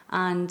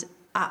 and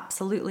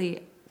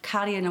absolutely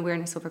carry an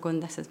awareness over going,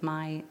 this is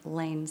my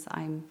lens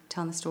I'm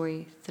telling the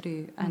story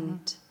through.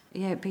 And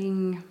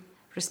being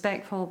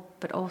respectful,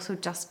 but also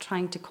just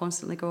trying to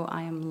constantly go,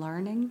 I am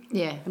learning.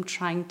 Yeah. I'm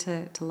trying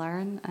to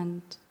learn.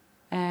 And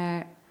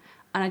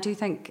I do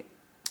think,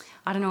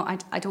 I don't know,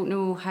 I don't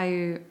know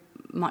how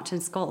much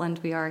in Scotland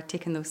we are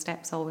taking those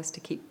steps always to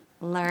keep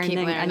learning.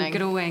 And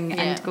growing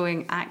and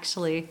going,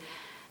 actually,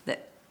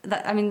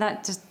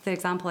 that just the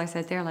example I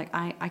said there, like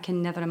I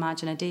can never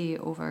imagine a day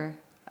over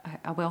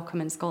a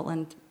welcome in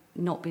Scotland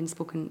not being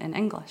spoken in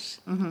English.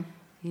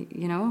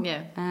 You know?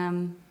 Yeah.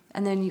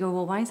 And then you go,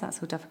 well, why is that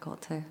so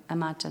difficult to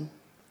imagine?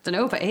 Don't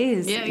know, but it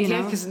is.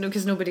 Yeah,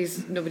 because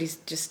nobody's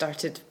just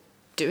started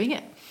doing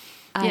it.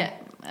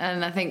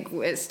 And I think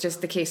it's just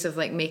the case of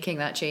like making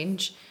that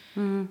change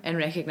in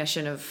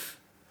recognition of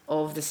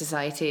the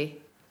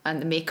society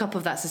and the makeup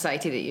of that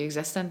society that you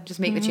exist in. Just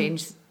make the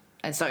change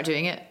and start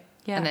doing it,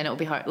 and then it'll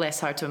be less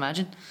hard to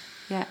imagine.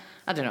 Yeah,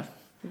 I don't know.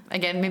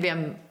 Again, maybe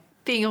I'm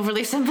being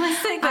overly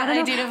simplistic. That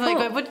idea of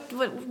like,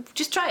 what,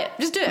 just try it,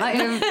 just do it.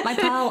 My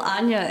pal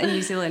Anya in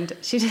New Zealand,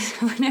 she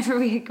just whenever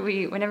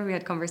we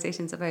had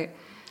conversations about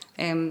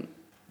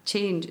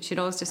change, she'd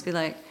always just be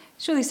like,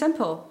 it's really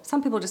simple.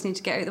 Some people just need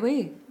to get out of the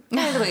way. Get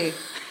out of the way.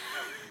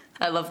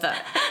 I love that.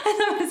 And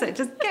that was it.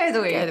 Just get out of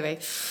the way. Get out of the way.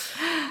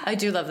 I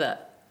do love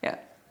that. Yeah.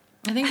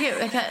 I think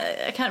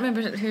I can't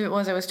remember who it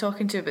was I was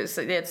talking to, but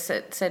they had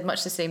said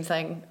much the same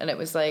thing, and it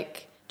was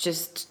like,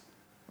 just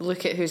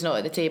look at who's not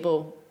at the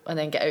table and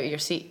then get out of your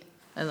seat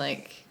and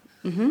like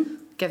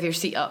give your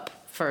seat up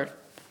for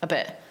a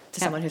bit to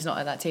someone who's not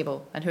at that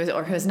table and who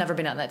has never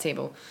been at that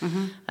table.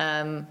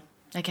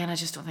 Again, I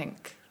just don't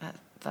think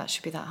that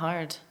should be that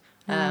hard.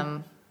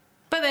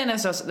 But then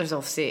there's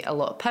obviously a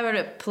lot of power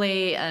at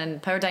play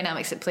and power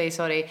dynamics at play.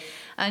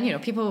 And you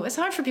know, it's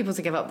hard for people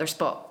to give up their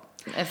spot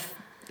if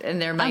in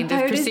their mind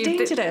they've perceived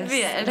power is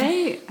dangerous,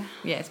 right?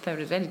 Yes, power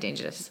is very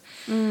dangerous.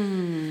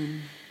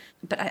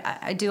 But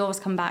I do always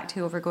come back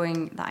to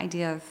overgoing the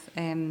idea of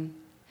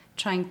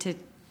trying to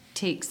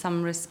take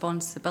some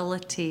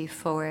responsibility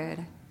for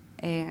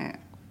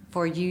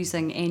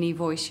using any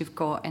voice you've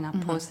got in a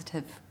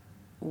positive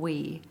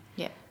way.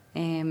 Yeah.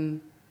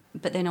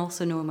 But then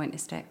also knowing when to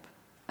step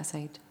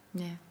aside.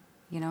 Yeah.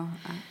 You know?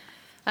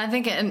 I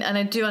think, and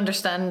I do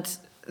understand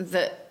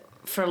that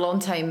for a long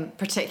time,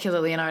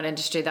 particularly in our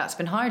industry, that's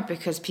been hard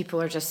because people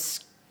are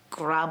just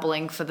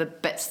scrabbling for the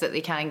bits that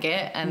they can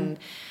get. And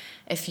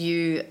if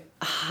you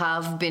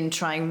have been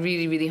trying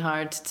really, really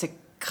hard to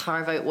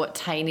carve out what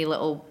tiny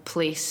little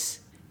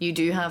place you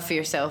do have for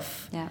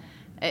yourself,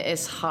 it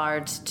is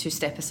hard to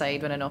step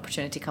aside when an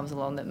opportunity comes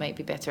along that might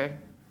be better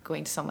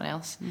going to someone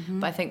else.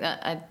 But I think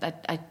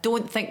that I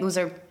don't think those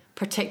are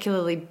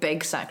particularly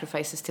big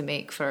sacrifices to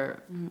make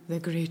for the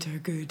greater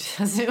good,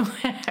 as it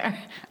were.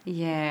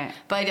 Yeah.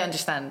 But I do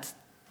understand.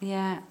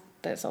 Yeah.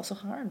 That it's also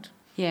hard.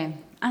 Yeah.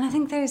 And I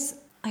think there's,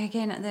 like,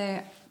 again,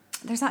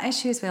 there's that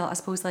issue as well, I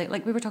suppose,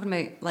 like we were talking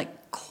about,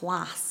 like,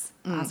 class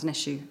as an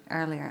issue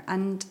earlier.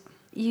 And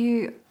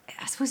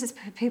I suppose it's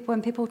people,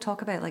 when people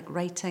talk about, like,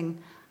 writing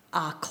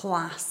a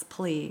class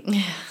play.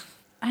 Yeah.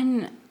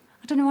 And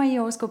I don't know why you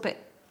always go, but,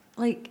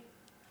 like,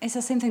 it's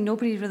the same thing.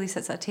 Nobody really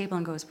sits at a table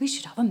and goes, we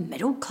should have a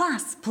middle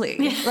class play.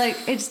 Yeah. Like,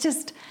 it's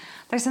just,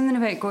 there's something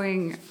about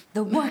going,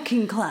 the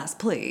working class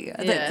play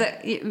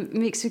that it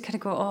makes you kind of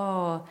go,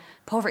 oh,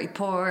 poverty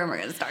poor, and we're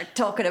going to start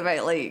talking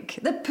about, like,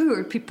 the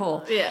poor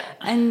people. Yeah.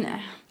 And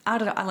I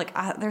don't know,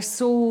 there's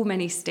so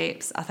many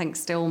steps, I think,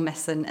 still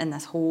missing in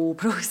this whole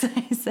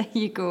process that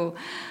you go,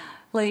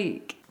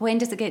 like, when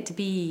does it get to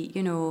be,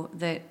 you know,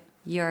 that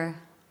your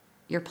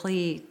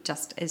play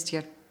just is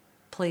your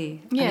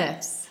play?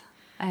 Yeah.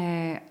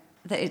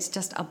 That it's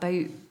just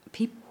about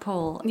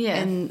people,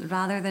 and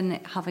rather than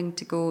it having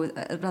to go,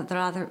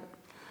 rather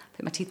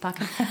put my teeth back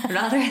in,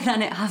 rather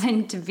than it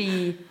having to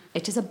be,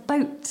 it is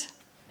about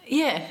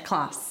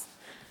class.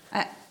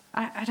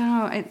 I don't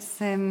know.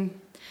 It's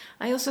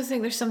I also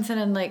think there's something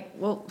in like,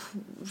 well,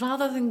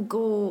 rather than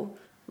go,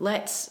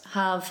 let's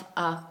have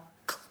a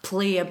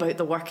play about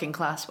the working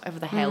class, whatever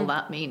the hell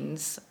that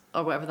means,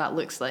 or whatever that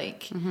looks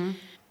like.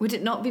 Would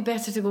it not be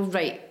better to go,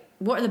 right,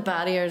 what are the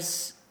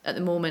barriers at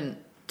the moment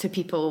to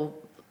people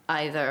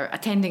either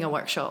attending a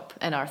workshop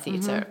in our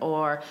theatre,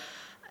 or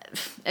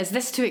is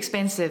this too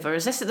expensive, or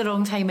is this at the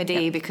wrong time of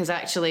day because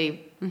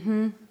actually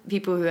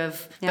people who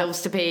have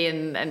bills to pay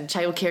and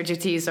childcare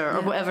duties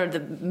or whatever, the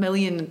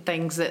million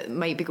things that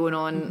might be going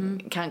on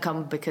can't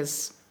come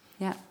because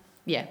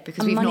because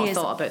and we've money not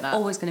thought about that.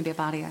 Always going to be a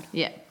barrier.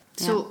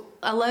 So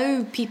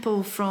allow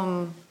people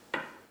from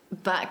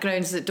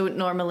backgrounds that don't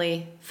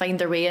normally find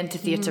their way into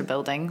theatre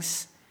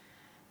buildings,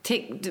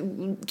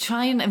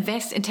 try and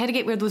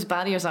interrogate where those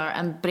barriers are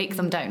and break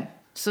them down,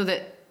 so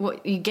that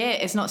what you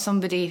get is not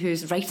somebody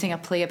who's writing a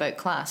play about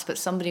class, but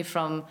somebody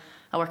from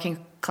a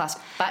working class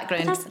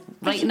background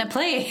writing a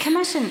play. If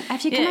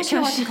you commission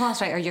a working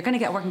class writer, you're going to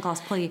get a working class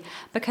play,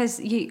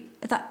 because you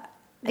know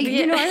what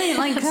I mean?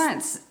 Like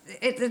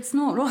it's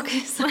not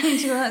rocket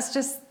science.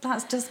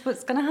 That's just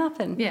what's going to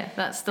happen. Yeah,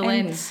 that's the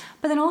lens.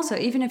 But then also,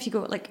 even if you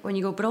go when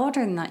you go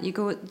broader than that, you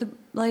go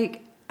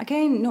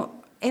again. Not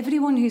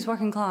everyone who's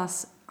working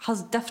class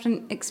has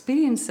different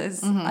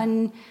experiences,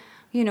 and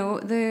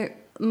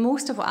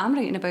most of what I'm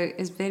writing about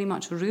is very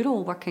much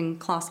rural working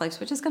class lives,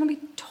 which is going to be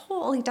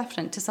totally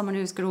different to someone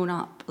who's grown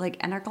up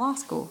like inner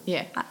Glasgow.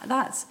 Yeah.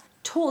 That's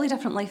totally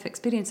different life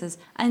experiences.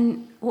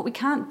 And what we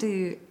can't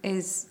do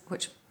is,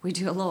 which we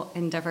do a lot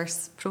in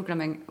diverse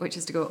programming, which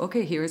is to go,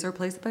 okay, here's our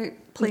play about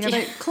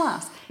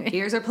class.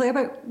 Here's our play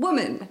about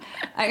women.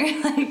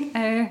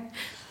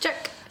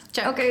 Check.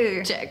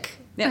 Okay. Check.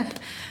 Yep.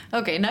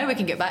 Okay, now we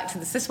can get back to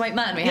the cis white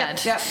man we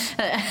had. Yep.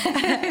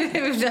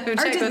 We've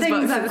things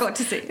boxes. I've got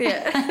to say.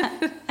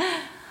 Yeah.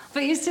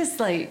 But it's just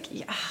like,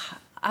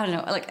 I don't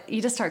know, like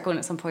you just start going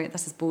at some point,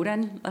 this is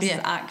boring. This is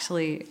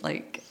actually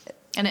like...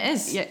 And it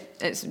is. Yeah.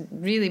 It's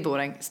really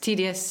boring. It's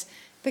tedious.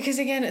 Because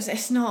again,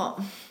 it's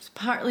not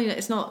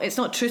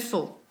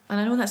truthful. And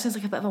I know that sounds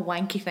like a bit of a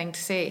wanky thing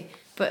to say,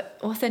 but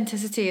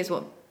authenticity is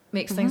what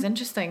makes things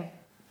interesting.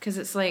 Because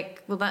it's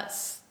like, well,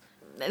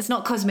 it's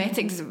not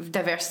cosmetic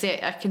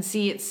diversity. I can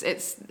see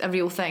it's a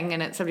real thing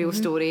and it's a real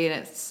story,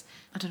 and it's,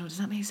 I don't know, does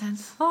that make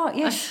sense? Oh,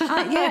 yeah.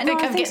 I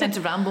think I'm getting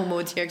into ramble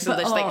mode here, because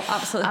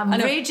absolutely. I'm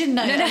raging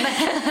now.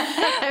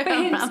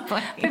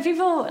 But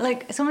people,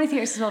 like, so many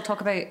theatres as well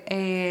talk about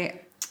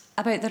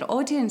their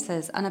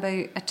audiences and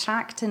about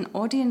attracting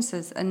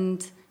audiences,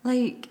 and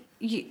like,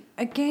 you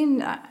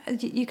kind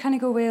of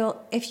go,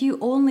 well, if you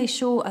only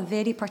show a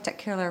very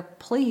particular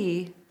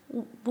play,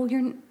 well,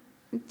 you're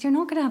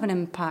not going to have an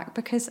impact,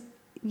 because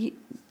you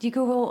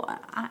go, well,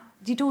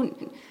 you don't.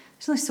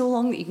 There's only so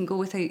long that you can go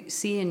without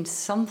seeing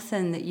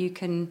something that you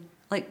can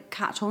like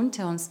catch on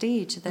to on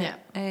stage.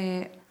 That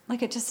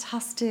like it just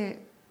has to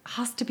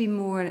be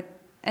more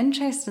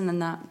interesting than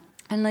that.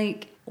 And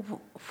like,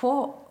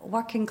 what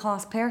working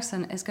class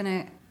person is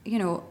going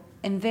to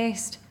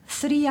invest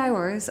 3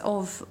 hours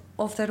of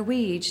their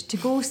wage to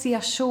go see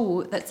a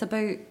show that's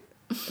about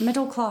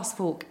middle class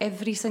folk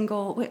every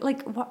single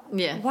like what?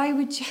 Yeah. Why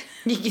would you?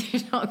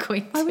 You're not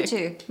going to. Why would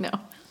you? No.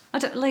 I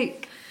don't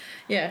like.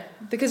 Yeah,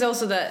 because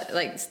also that,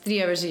 like,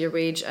 3 hours of your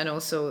wage and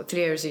also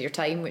 3 hours of your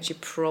time, which you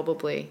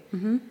probably,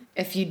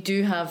 if you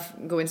do have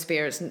going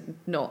spare, it's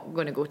not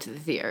going to go to the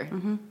theatre.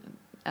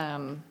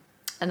 And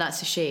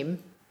that's a shame,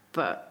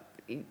 but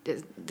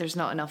there's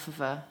not enough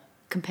of a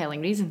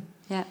compelling reason.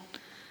 Yeah.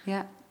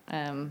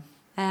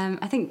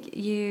 I think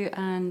you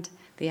and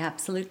the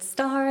absolute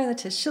star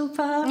that is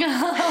Shilpa.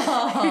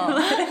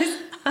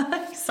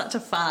 Such a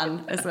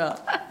fan as well.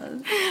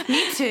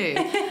 Me too.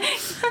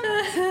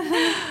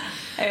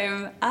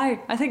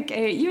 I think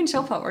you and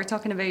Shilpa were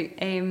talking about.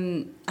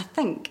 I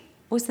think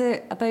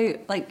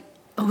about like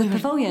the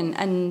pavilion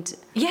and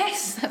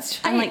yes,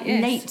 that's right. And like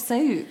nights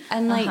out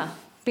and like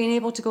being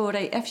able to go,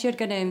 right, if you're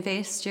going to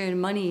invest your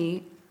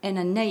money in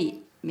a night,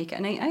 make it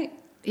a night out.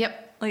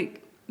 Yep.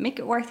 Like make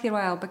it worth your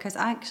while, because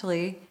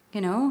actually,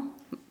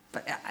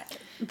 but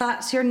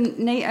that's your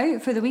night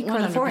out for the week 100%.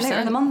 Or the fortnight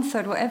or the month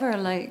or whatever.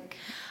 Like,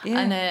 yeah.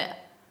 And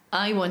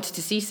I wanted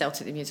to see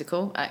Celtic the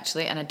Musical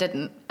actually, and I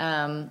didn't.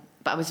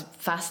 But I was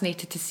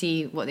fascinated to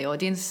see what the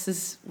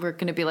audiences were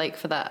going to be like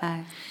for that.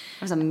 It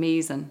was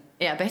amazing.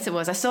 Yeah, I bet it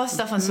was. I saw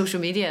stuff on social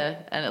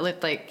media and it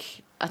looked like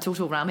a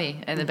total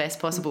rammy in the best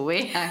possible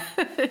way.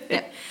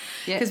 Yeah.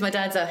 Because my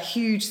dad's a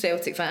huge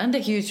Celtic fan and a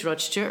huge Rod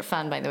Stewart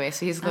fan, by the way,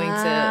 so he's going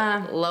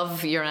to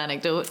love your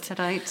anecdote.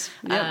 Right.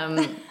 Yep.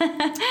 And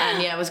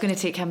I was going to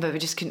take him, but we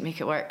just couldn't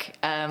make it work,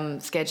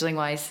 scheduling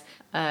wise.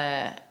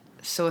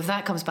 So if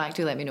that comes back,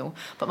 do let me know.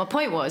 But my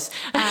point was,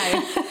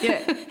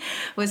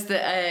 was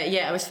that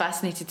I was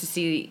fascinated to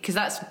see, because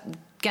that's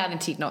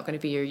guaranteed not going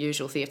to be your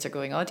usual theatre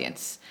going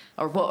audience,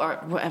 or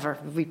whatever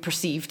we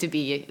perceive to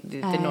be the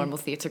normal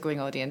theatre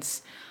going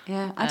audience.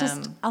 Yeah,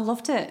 I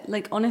loved it.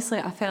 Like honestly,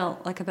 I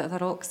felt like a bit of a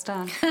rock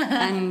star,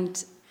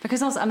 and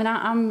because also, I mean,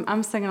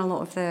 I'm singing a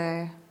lot of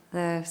the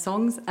the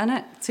songs in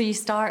it. So you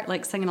start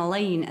like singing a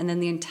line and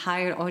then the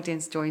entire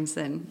audience joins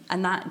in.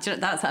 And that's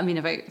what I mean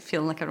about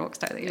feeling like a rock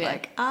star, that you're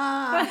like,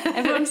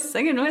 everyone's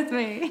singing with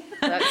me.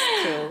 That's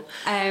cool.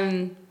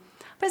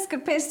 But it's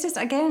good. But it's just,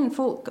 again,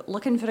 folk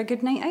looking for a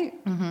good night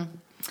out. Mm-hmm.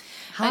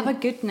 Have a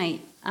good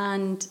night.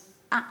 And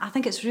I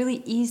think it's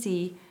really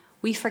easy.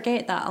 We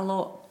forget that a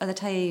lot of the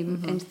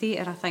time in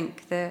theatre, I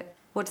think, that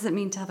what does it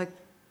mean to have a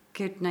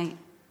good night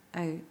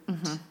out?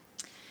 Mm-hmm.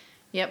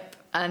 Yep.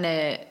 And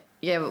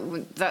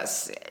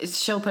that's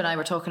Shilpa and I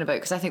were talking about,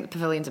 because I think the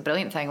Pavilion's a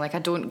brilliant thing. Like, I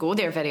don't go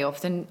there very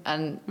often,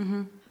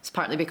 and it's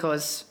partly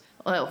because,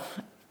 well,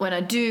 when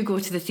I do go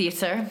to the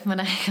theatre, when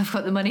I've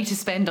got the money to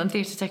spend on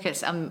theatre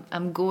tickets,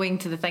 I'm going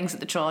to the things at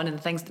the Tron and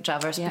the things at the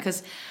Traverse,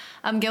 because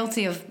I'm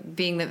guilty of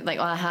being like,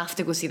 I have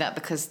to go see that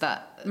because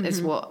that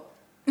is what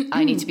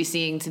I need to be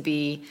seeing to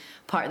be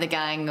part of the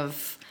gang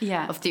of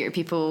theatre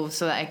people,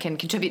 so that I can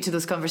contribute to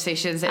those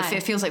conversations.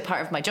 It feels like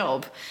part of my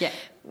job,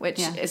 which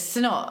is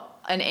not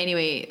in any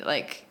way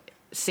like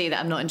say that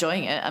I'm not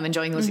enjoying it. I'm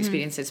enjoying those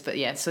experiences, but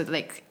so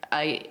like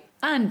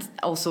and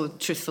also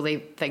truthfully,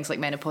 things like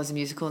Menopause the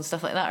Musical and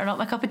stuff like that are not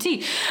my cup of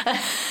tea. But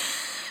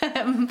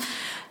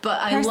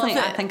I personally, love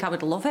it. I think I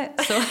would love it,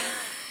 so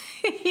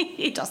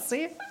just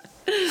say it.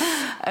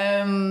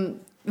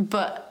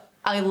 But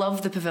I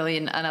love the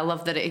Pavilion, and I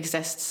love that it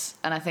exists,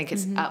 and I think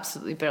it's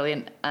absolutely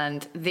brilliant.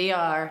 And they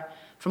are,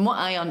 from what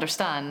I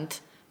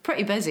understand,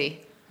 pretty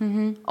busy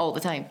all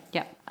the time.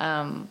 Yeah.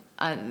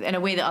 And in a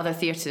way that other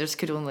theatres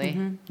could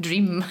only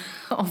dream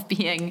of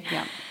being.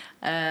 Yeah.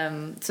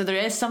 So there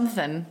is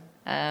something,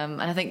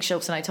 and I think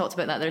Shilps and I talked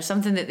about that. There's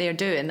something that they're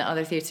doing that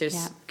other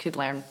theatres could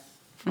learn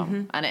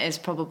from, and it is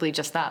probably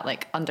just that,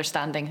 like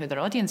understanding who their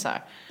audience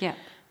are. Yeah.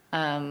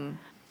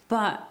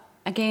 But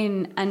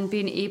again, and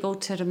being able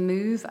to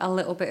remove a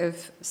little bit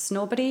of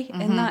snobbery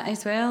in that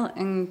as well,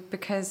 and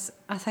because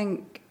I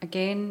think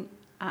again,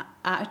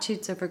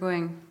 attitudes of we're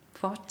going,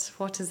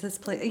 what is this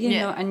place? You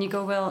know, and you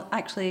go, well,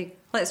 actually,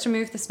 let's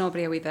remove the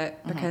snobbery a wee bit,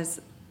 because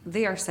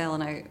they are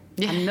selling out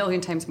a million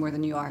times more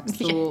than you are.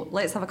 So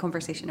let's have a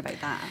conversation about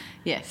that.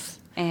 Yes.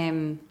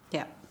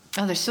 Yeah.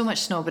 Oh, there's so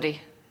much snobbery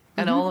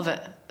in all of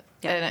it,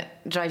 and it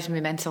drives me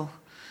mental.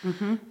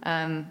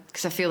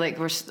 Because I feel like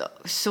we're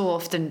so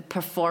often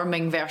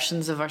performing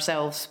versions of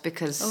ourselves,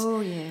 because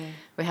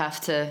we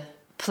have to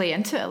play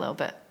into it a little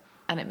bit,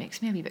 and it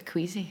makes me a wee bit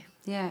queasy.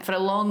 Yeah. For a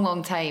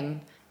long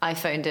time, I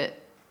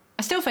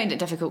still find it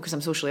difficult, because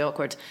I'm socially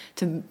awkward,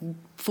 to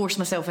force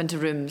myself into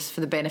rooms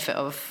for the benefit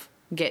of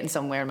getting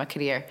somewhere in my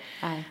career.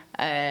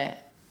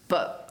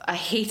 But I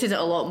hated it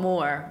a lot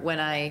more when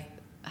I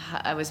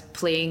was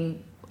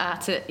playing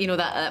at it, you know,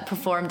 that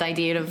performed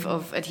idea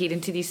of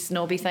adhering to these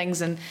snobby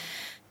things, and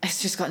it's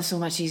just gotten so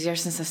much easier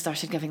since I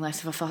started giving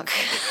less of a fuck.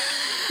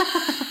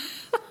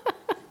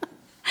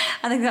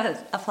 I think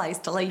that applies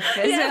to life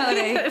as well,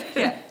 right?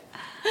 Yeah.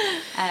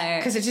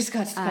 Because it just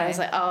got to the point I was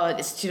like,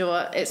 do you know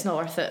what? It's not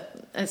worth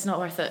it. It's not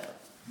worth it.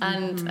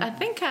 And I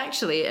think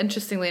actually,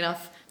 interestingly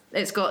enough,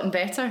 it's gotten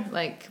better.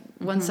 Like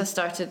once I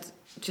started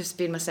just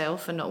being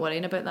myself and not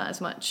worrying about that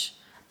as much.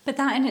 But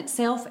that in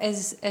itself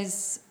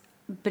is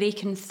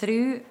breaking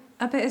through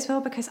a bit as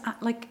well, because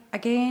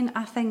again,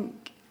 I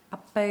think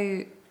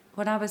about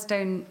when I was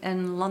down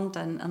in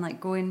London and like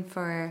going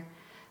for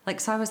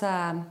so I was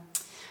the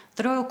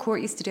Royal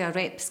Court used to do a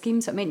rep scheme,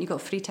 so it meant you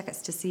got free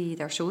tickets to see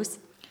their shows,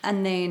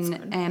 and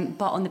then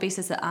but on the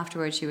basis that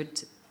afterwards you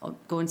would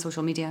go on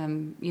social media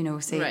and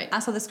say, I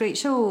saw this great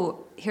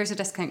show, here's a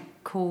discount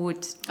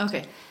code.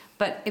 Okay.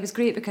 But it was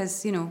great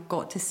because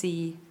got to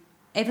see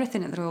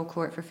everything at the Royal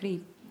Court for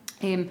free.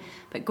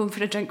 But going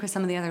for a drink with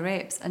some of the other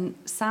reps and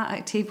sat at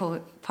a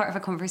table, part of a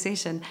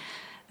conversation,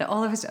 that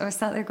I was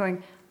sat there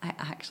going, I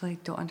actually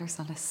don't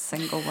understand a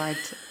single word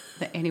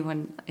that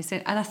anyone is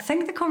saying. And I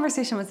think the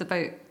conversation was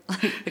about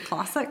like the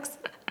classics.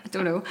 I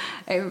don't know.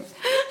 But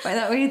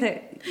that way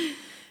that,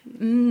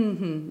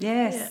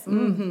 yes,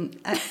 I'm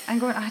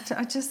going,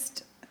 I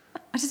just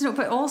know.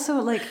 But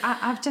also like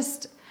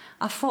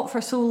I fought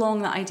for so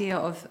long that idea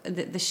of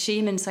the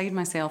shame inside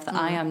myself that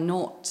I am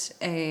not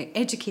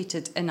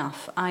educated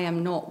enough. I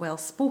am not well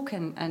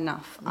spoken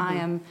enough. I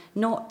am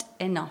not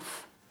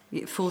enough.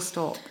 Full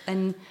stop.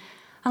 And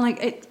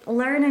like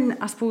learning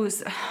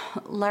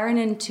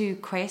to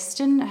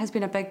question has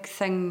been a big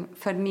thing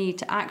for me,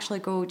 to actually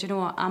go, do you know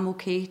what, I'm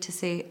okay to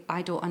say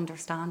I don't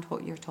understand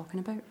what you're talking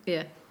about.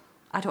 Yeah.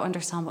 I don't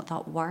understand what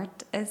that word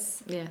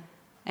is. Yeah.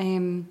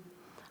 And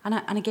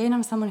again,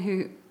 I'm someone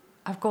who,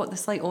 I've got the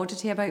slight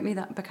oddity about me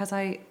that because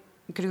I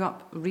grew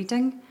up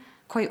reading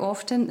quite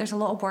often, there's a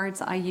lot of words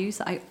that I use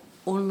that I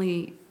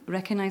only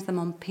recognise them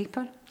on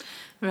paper.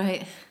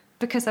 Right.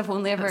 Because I've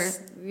only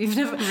you've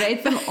never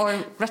read them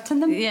or written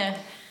them. Yeah.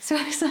 So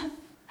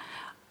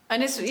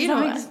and it's,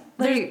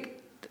 there's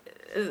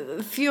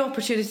a few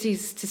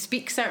opportunities to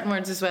speak certain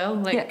words as well.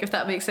 Like, if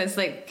that makes sense,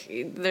 like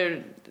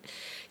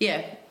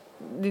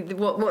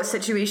what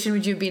situation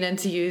would you have been in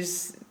to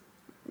use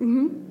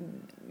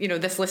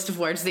this list of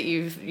words that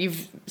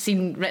you've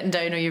seen written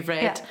down or you've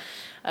read?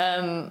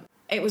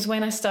 It was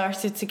when I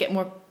started to get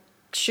more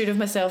sure of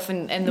myself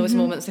in those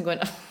moments and going,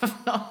 I'm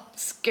not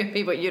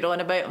Scooby, what you're on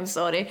about, I'm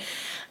sorry.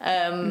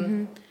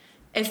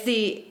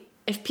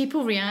 If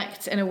people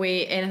react in a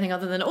way anything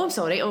other than, oh, I'm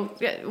sorry, or,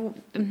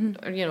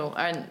 you know,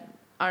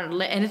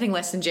 aren't anything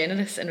less than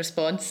generous in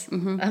response,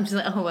 I'm just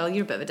like, oh, well,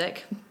 you're a bit of a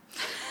dick.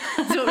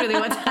 I don't really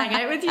want to hang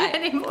out with you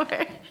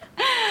anymore.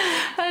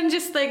 I'm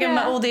just like, in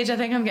my old age, I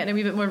think I'm getting a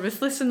wee bit more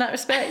ruthless in that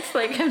respect.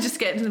 Like, I'm just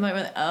getting to the point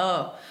where,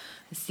 oh,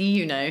 I see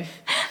you now.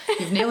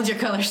 You've nailed your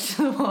colours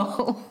to the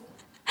wall.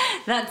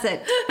 That's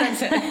it.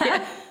 That's it.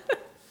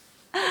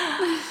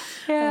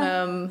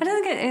 Yeah. I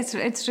don't think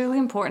it's really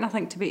important, I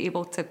think, to be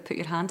able to put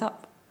your hand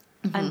up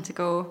and to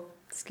go,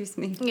 excuse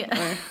me.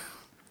 Yeah.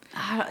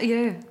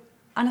 Yeah.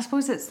 And I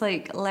suppose it's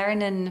like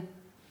learning,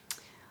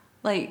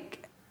 like,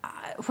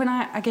 when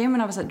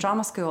I was at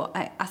drama school,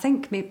 I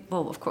think maybe,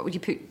 well, of course, you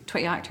put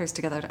 20 actors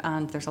together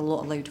and there's a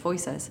lot of loud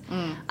voices.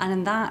 And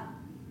in that,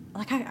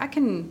 like, I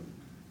can,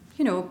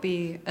 you know,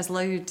 be as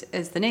loud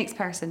as the next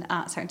person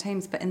at certain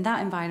times, but in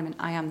that environment,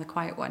 I am the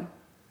quiet one,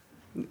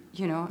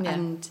 you know,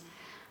 and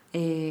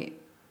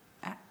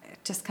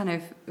just kind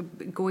of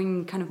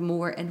going kind of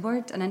more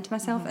inward and into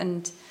myself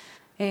and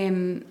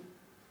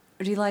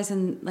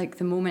realising, like,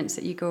 the moments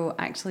that you go,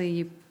 actually,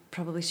 you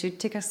probably should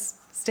take a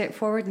step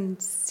forward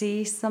and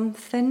say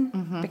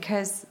something,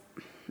 because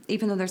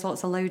even though there's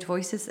lots of loud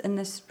voices in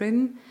this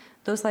room,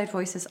 those loud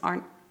voices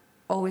aren't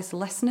always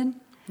listening.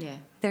 Yeah.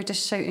 They're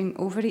just shouting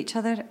over each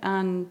other,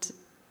 and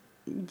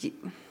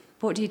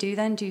what do you do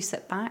then? Do you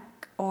sit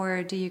back,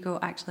 or do you go,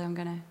 actually, I'm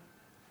gonna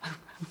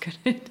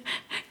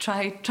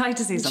try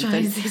to say something.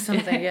 Try to say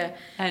something, yeah.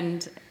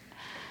 And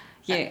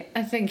yeah,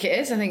 I think it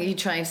is. I think you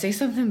try and say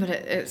something, but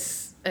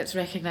it's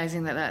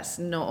recognising that that's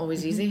not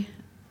always easy,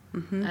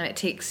 and it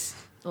takes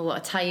a lot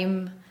of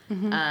time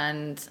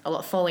and a lot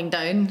of falling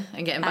down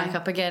and getting back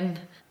up again,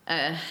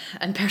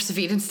 and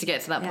perseverance to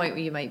get to that point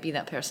where you might be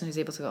that person who's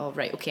able to go, oh,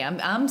 right, okay,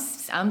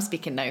 I'm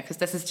speaking now because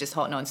this is just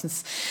hot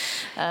nonsense.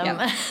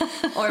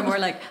 Or more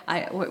like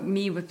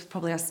me with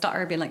probably a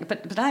stutter, being like,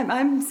 but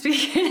I'm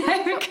speaking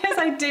now, because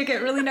I do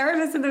get really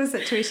nervous in those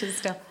situations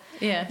still.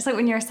 Yeah, it's like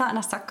when you're sat in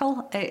a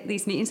circle at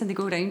these meetings and they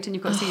go around and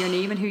you've got to say your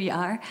name and who you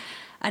are,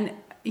 and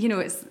you know,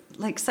 it's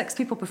like 6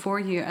 people before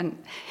you, and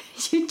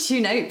you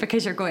tune out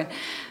because you're going,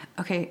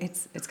 okay,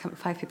 it's coming,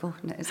 5 people,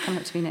 it's coming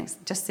up to me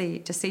next. Just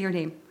say your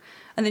name,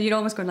 and then you're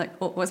almost going like,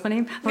 what's my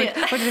name? What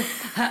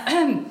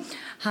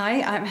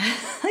Hi, I'm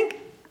like,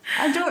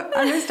 I don't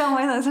understand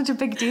why that's such a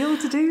big deal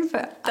to do,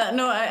 but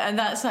and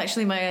that's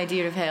actually my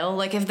idea of hell.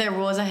 Like, if there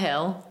was a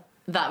hell,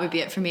 that would be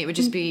it for me. It would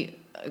just be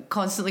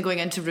constantly going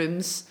into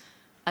rooms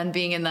and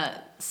being in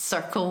that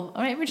circle.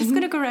 All right, we're just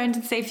going to go around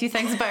and say a few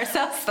things about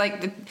ourselves,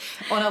 like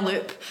on a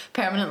loop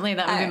permanently.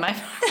 That would be my.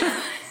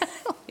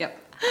 Yep,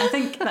 I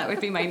think that would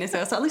be mine as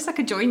well. So at least I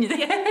could join you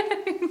there.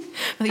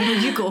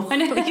 You go.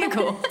 You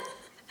go.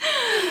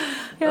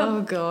 Yep.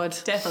 Oh God,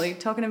 definitely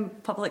talking in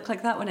public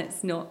like that when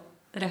it's not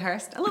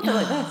rehearsed. A little bit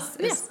like this.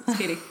 It's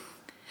scary.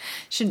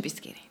 Shouldn't be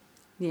scary.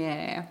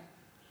 Yeah.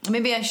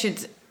 Maybe I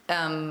should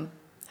have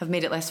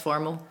made it less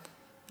formal,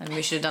 and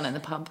we should have done it in the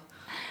pub.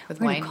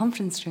 We're in a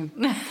conference room.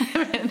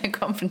 In a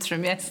conference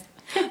room, yes.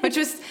 Which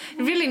was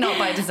really not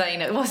by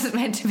design. It wasn't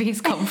meant to be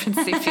as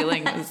conferencey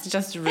feeling. It was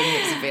just a room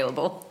that was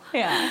available.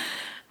 Yeah.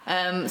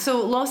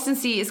 So Lost in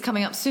Sea is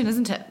coming up soon,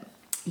 isn't it?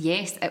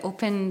 Yes, it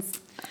opens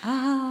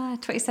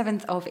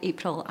 27th of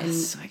April in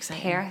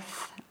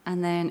Perth,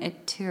 and then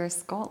it tours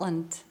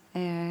Scotland.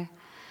 I'm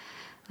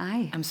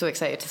so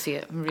excited to see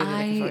it. I'm really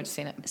looking forward to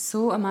seeing it.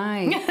 So am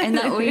I. In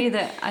that way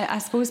that I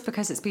suppose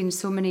because it's been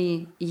so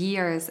many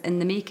years in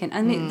the making.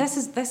 I mean, this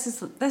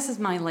is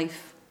my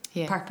life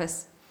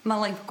purpose, my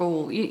life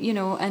goal. You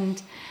know,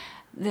 and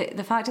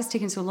the fact it's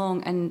taken so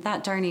long, and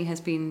that journey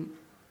has been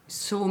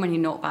so many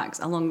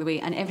knockbacks along the way.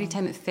 And every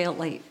time it felt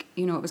like,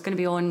 you know, it was going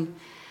to be on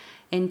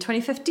in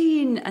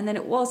 2015, and then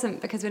it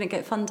wasn't because we didn't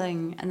get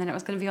funding, and then it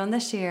was going to be on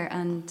this year,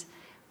 and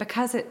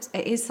because it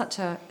is such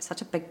a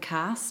big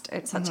cast,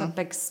 it's such a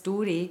big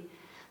story.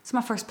 It's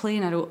my first play,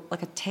 and I wrote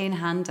like a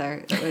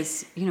 10-hander that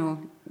was, you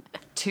know,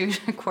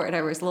 2.25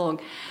 hours long,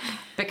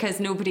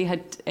 because nobody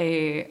had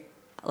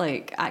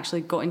like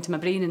actually got into my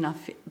brain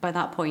enough by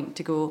that point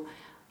to go,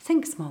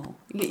 think small.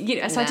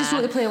 You know, so I just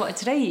wrote the play I wanted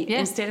to write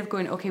instead of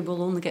going, okay,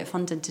 we'll only get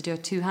funded to do a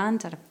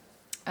 2-hander.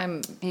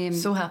 I'm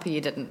so happy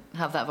you didn't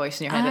have that voice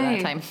in your head at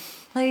that time.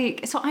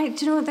 Like, so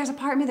do you know, there's a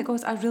part of me that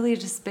goes, I really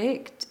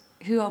respect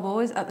who I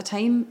was at the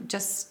time,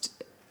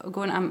 just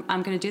going, I'm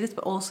going to do this,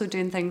 but also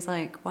doing things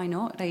like, why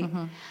not? Right,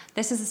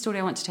 this is a story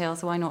I want to tell,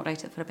 so why not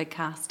write it for a big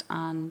cast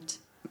and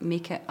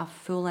make it a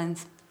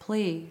full-length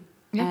play?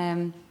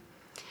 Yeah.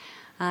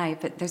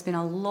 But there's been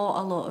a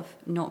lot of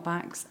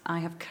knockbacks. I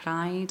have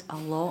cried a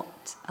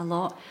lot.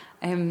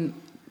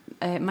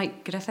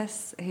 Mike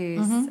Griffiths,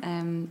 who's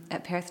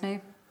at Perth now,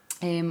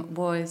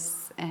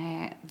 was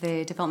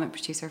the development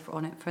producer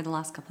on it for the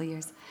last couple of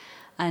years.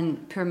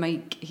 And poor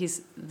Mike,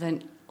 he's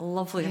the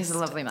loveliest. He's a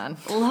lovely man.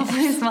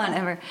 Loveliest man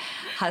ever.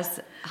 Has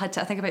had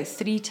to, I think, about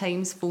 3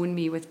 times phone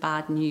me with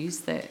bad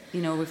news that,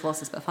 you know, we've lost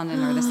this bit of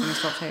funding or this thing has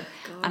dropped out.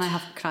 God. And I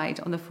have cried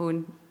on the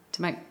phone to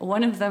to Mike.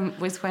 One of them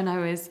was when I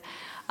was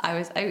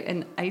out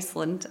in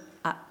Iceland.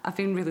 I've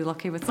been really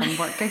lucky with some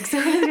work gigs.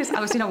 I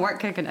was doing a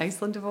work gig in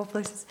Iceland of all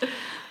places.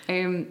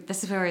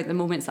 This is where the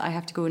moments that I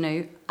have to go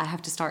now, I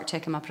have to start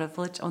checking my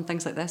privilege on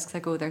things like this, because I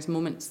go, there's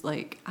moments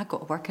like, I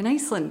got to work in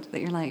Iceland,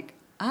 that you're like,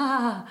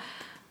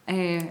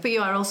 but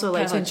you are also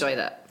allowed to enjoy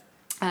that.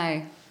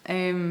 Aye.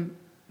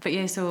 But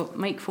yeah, so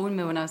Mike phoned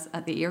me when I was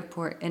at the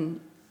airport in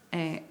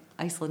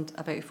Iceland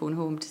about to phone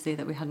home to say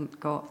that we hadn't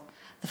got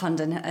the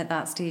funding at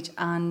that stage,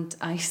 and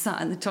I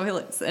sat in the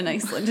toilets in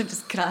Iceland and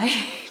just cried,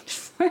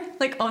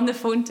 like on the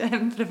phone to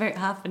him for about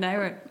half an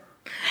hour.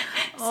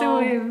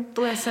 So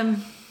bless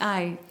him.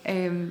 Aye,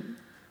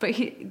 but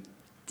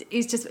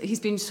he's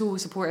been so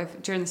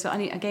supportive during this. So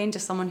again,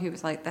 just someone who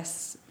was like,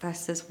 this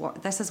is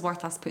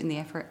worth us putting the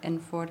effort in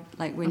for.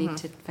 Like, we need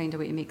to find a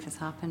way to make this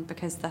happen,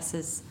 because this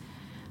is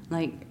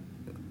like,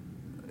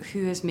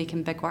 who is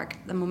making big work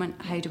at the moment?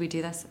 How do we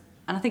do this?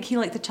 And I think he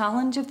liked the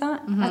challenge of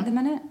that at the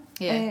minute.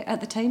 Yeah. At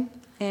the time.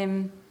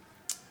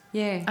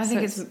 Yeah. I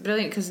think it's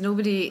brilliant, because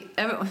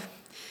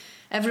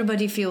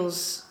everybody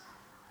feels,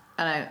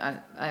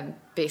 and I'm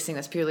basing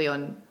this purely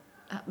on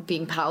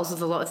being pals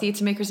with a lot of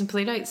theatre makers and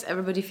playwrights,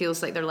 everybody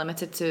feels like they're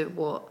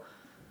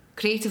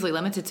creatively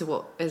limited to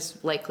what is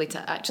likely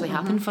to actually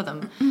happen for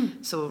them.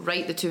 So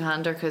write the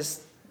two-hander,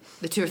 because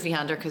the 2 or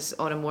 3-hander, because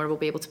Autumn Moore will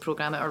be able to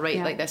programme it, or write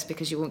like this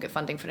because you won't get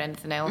funding for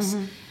anything else.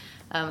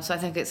 So I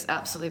think it's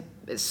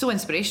so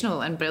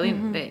inspirational and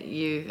brilliant that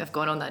you have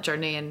gone on that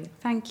journey, and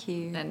thank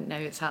you. And now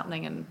it's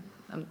happening, and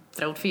I'm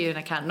thrilled for you, and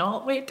I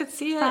cannot wait to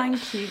see it.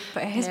 Thank you,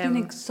 but it has been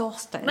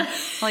exhausting.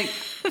 Like,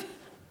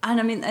 and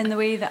I mean, in the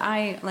way that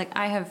I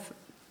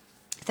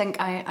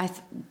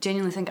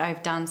genuinely think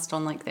I've danced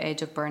on like the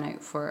edge of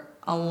burnout for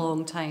a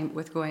long time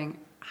with going,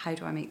 how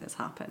do I make this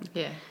happen?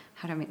 Yeah,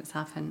 how do I make this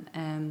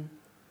happen?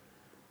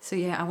 So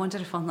yeah, I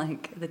wondered if on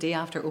like the day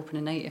after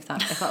opening night, if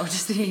that would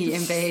just be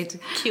in bed,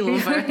 keel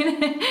over.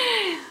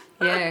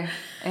 Yeah.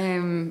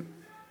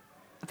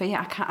 But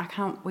yeah, I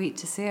can't wait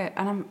to see it,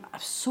 and I'm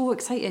so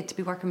excited to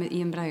be working with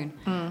Ian Brown.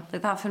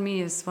 Like, that for me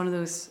is one of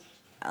those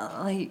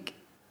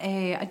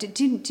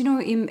do you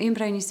know Ian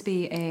Brown used to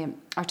be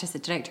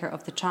artistic director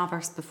of the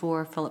Traverse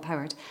before Philip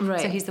Howard. Right.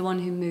 So he's the one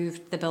who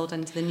moved the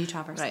building to the new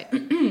Traverse. Right.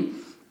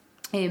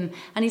 And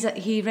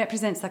he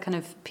represents that kind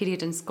of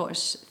period in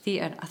Scottish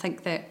theatre. I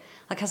think that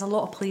like has a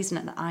lot of plays in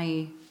it that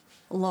I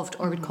loved,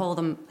 or would call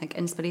them like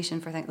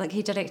inspiration for things. Like,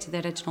 he directed the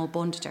original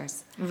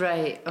Bondagers.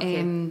 Right. Okay.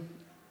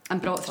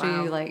 And brought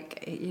through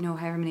like, you know,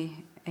 however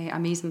many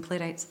amazing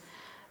playwrights.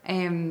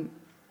 And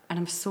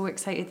I'm so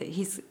excited that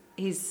he's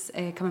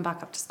coming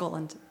back up to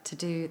Scotland to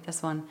do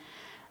this one.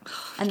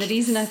 And the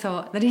reason I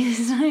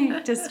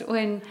just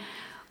when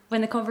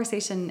the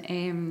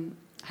conversation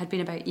had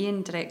been about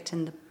Ian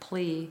directing the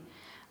play,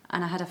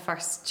 and I had a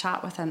first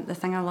chat with him, the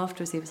thing I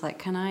loved was he was like,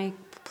 can I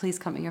please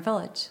come to your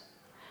village?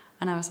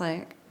 And I was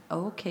like,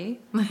 oh, okay.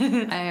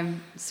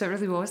 So it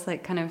really was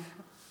like kind of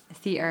a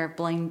theatre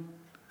blind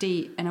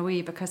date in a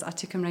way, because I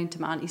took him round to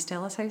my Auntie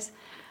Stella's house.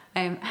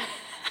 Auntie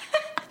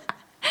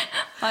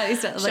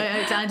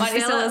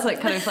Stella's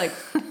like kind of like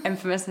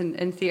infamous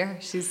in theatre.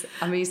 She's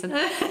amazing.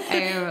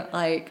 And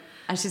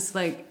she's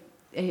like,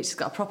 she's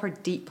got a proper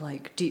deep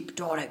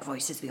Doric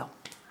voice as well.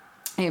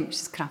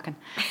 She's cracking.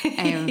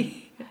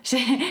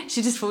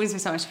 She just phones me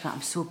so much. She's like,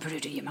 I'm so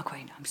proud of you,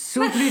 McQueen. I'm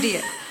so proud of you.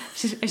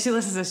 She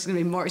listens to this, she's going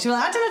to be more. She's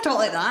like, I didn't talk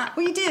like that.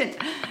 What are you doing?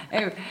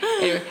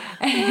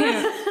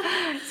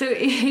 So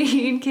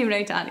Ian came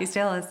round to Auntie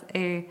Stella's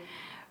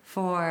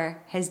for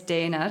his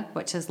dinner,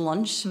 which is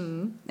lunch,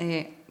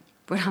 where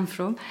I'm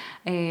from.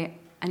 And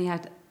he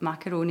had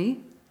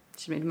macaroni.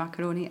 She made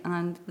macaroni,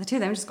 and the two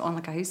of them just got on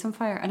like a house on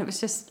fire. And it was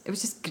just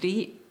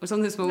great. It was one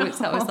of those moments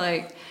that was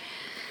like,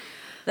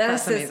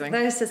 This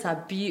is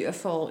a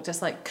beautiful,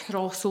 just like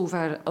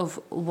crossover of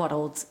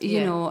worlds,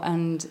 you know.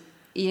 And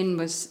Ian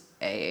was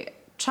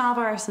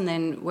Traverse, and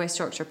then West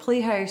Yorkshire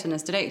Playhouse, and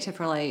is director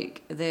for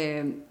like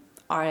the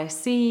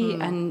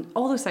RSC and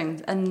all those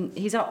things. And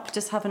he's up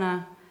just having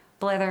a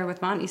blether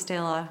with my Auntie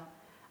Stella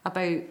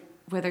about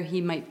whether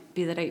he might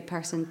be the right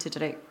person to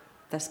direct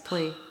this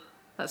play.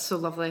 That's so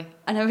lovely.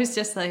 And I was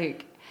just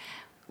like,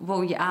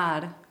 well, you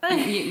are.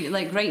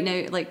 Like right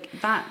now, like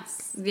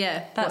that's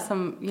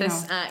some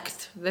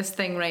this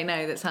thing right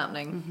now that's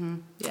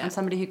happening. Yeah. And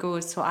somebody who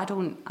goes, so I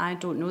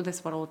don't know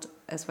this world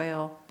as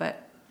well,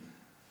 but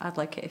I'd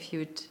like it if you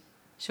would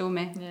show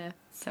me. Yeah.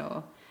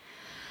 So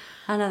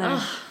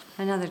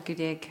another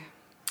good egg.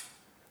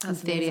 I'm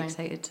very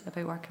excited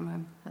about working with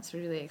him. That's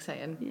really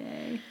exciting.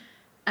 Yay.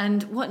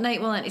 And what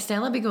night will Auntie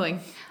Stella be going?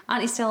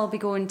 Auntie Stella will be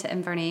going to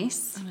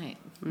Inverness. All right.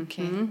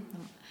 Okay.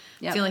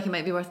 Yep. I feel like it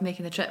might be worth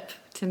making the trip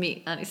to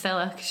meet Auntie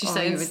Stella, because she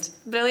sounds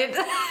brilliant.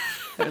 I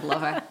would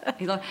love her.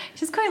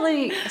 She's quite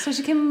like, so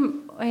she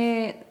came,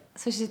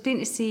 so she's been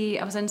to see,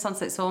 I was in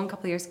Sunset Song a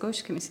couple of years ago,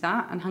 she came to see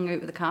that and hung out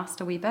with the cast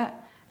a wee bit.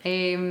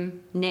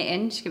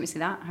 Netting, she came to see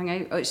that, hung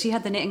out. Oh, she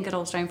had the Netting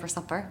girls round for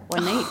supper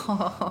one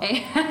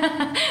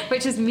night,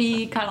 which is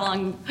me,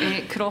 Caroline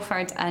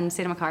Crawford and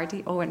Sarah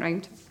McCarty all went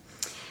round.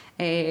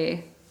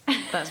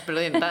 That's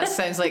brilliant. That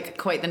sounds like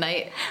quite the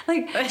night.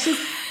 Like, she's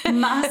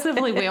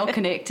massively well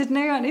connected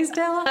now, Auntie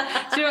Stella.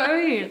 Do you know what I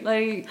mean?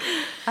 Like,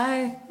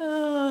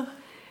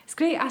 it's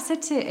great. I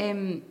said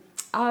to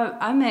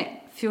I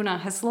met Fiona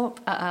Hislop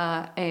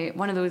at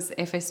one of those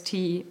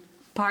FST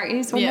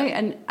parties one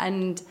night,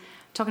 and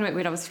talking about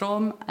where I was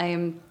from,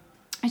 and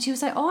she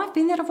was like, "Oh, I've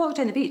been there. I've walked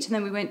down the beach," and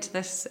then we went to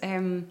this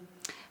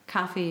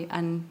cafe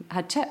and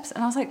had chips,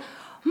 and I was like,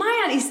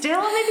 "My Auntie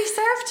Stella maybe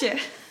served you."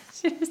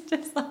 She was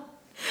just like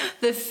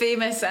the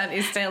famous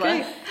Auntie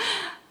Stella.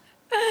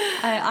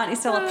 Auntie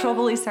Stella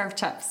probably served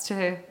chips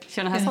to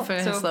Fiona Hislop.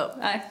 So,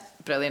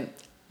 brilliant.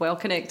 Well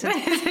connected.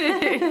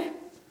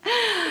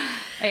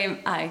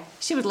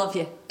 She would love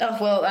you. Oh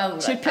well,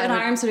 she'd put her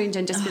arms around you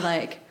and just be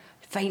like,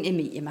 "Fine to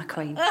meet you, my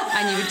queen,"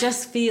 and you would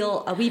just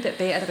feel a wee bit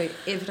better about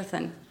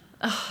everything.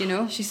 You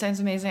know, she sounds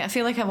amazing. I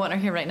feel like I want her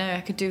here right now.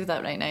 I could do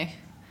that right now.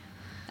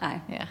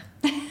 Aye. Yeah.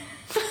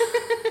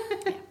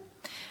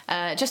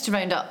 Just to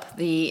round up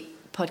the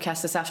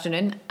podcast this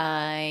afternoon,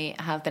 I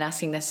have been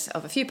asking this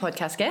of a few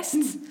podcast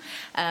guests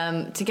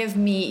to give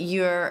me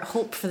your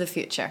hope for the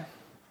future,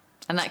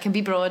 and that can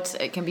be broad.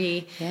 It can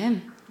be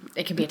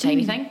it can be a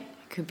tiny thing.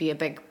 It could be a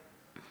big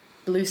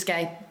blue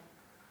sky,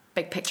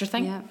 big picture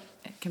thing. Yeah.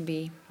 It can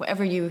be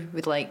whatever you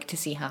would like to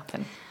see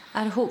happen.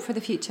 And hope for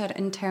the future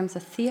in terms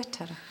of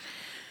theatre.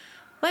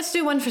 Let's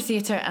do one for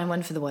theatre and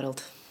one for the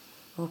world.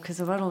 Oh, because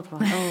the world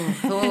one.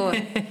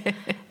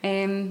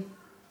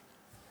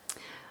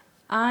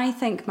 I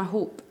think my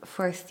hope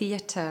for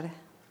theatre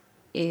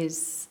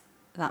is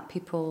that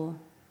people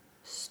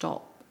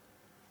stop,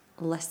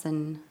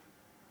 listen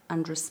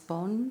and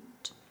respond.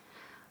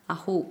 I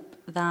hope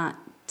that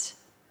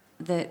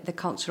the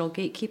cultural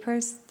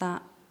gatekeepers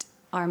that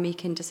are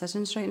making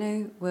decisions right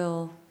now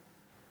will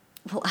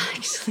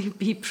actually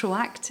be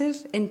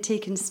proactive in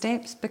taking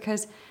steps,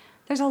 because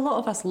there's a lot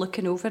of us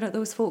looking over at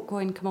those folk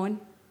going, come on.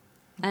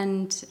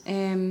 And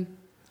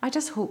I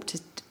just hope to,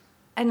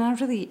 on a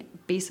really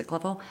basic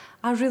level,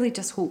 I really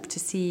just hope to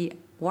see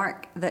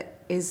work that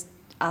is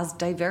as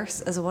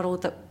diverse as the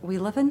world that we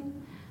live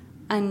in,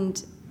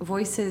 and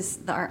voices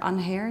that are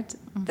unheard,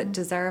 that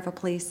deserve a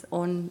place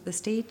on the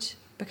stage,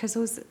 because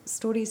those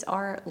stories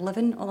are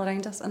living all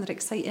around us and they're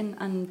exciting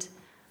and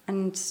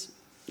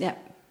yeah,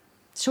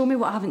 show me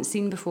what I haven't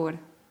seen before.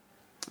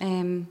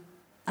 I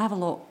have a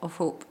lot of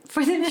hope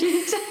for the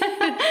future.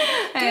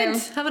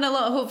 Good. Having a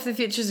lot of hope for the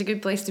future is a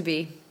good place to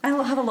be. I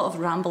have a lot of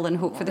rambling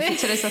hope for the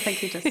future, as I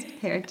think you just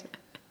heard.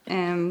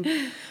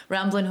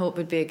 Ramblin' Hope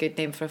would be a good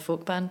name for a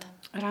folk band.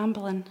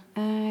 Rambling.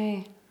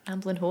 Aye.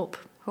 Ramblin' Hope.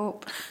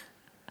 Hope.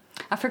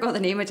 I forgot the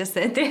name I just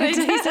said there.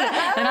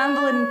 The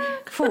Rambling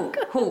Folk.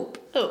 Hope.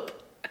 Hope.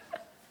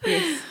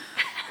 Yes.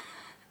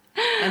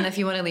 And if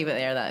you want to leave it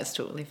there, that is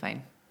totally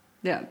fine.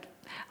 Yeah.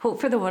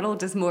 Hope for the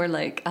World is more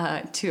like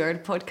a 2-hour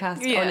podcast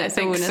on its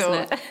own, so.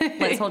 Isn't it?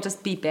 Let's all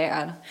just be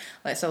better.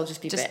 Let's all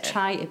just be better. Just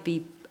try to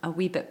be a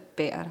wee bit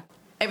better.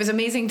 It was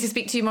amazing to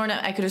speak to you, Morna.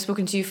 I could have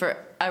spoken to you for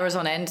hours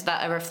on end.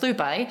 That hour flew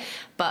by,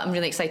 but I'm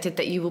really excited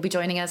that you will be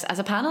joining us as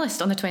a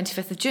panellist on the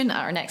 25th of June at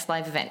our next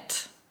live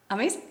event.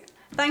 Amazing.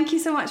 Thank you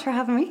so much for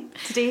having me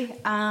today,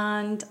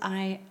 and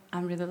I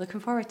am really looking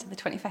forward to the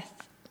 25th.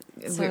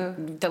 So, we're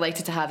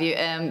delighted to have you.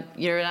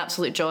 You're an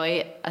absolute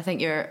joy. I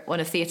think you're one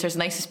of theatre's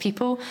nicest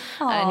people.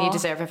 Aww. And you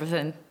deserve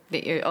everything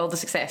that all the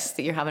success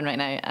that you're having right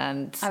now.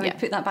 And I would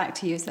put that back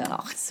to you as well.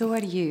 Oh. So are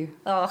you.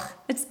 Oh,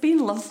 it's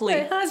been lovely.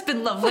 It has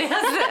been lovely,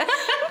 hasn't it?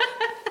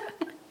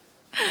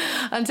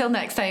 Until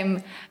next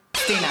time,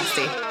 stay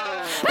nasty.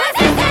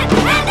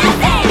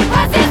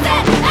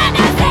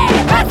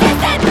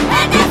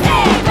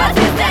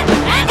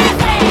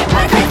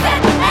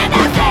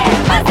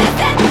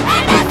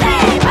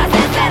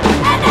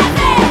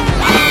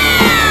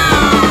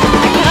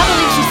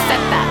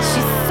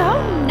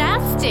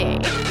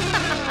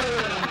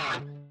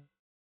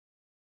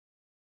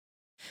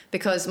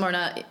 Because,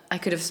 Morna, I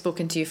could have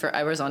spoken to you for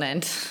hours on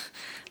end.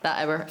 That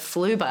hour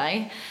flew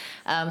by.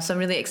 So I'm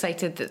really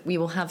excited that we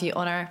will have you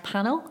on our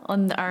panel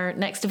on our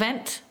next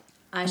event.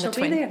 I shall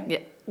be there.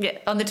 Yeah,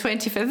 on the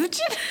 25th of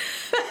June.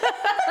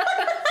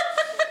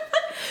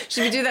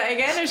 Should we do that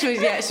again? Or should we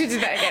do that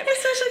again?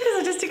 Especially because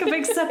I just took a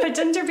big sip of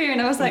ginger beer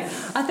and I was like,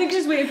 I think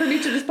she's waiting for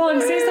me to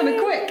respond and say something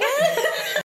quick.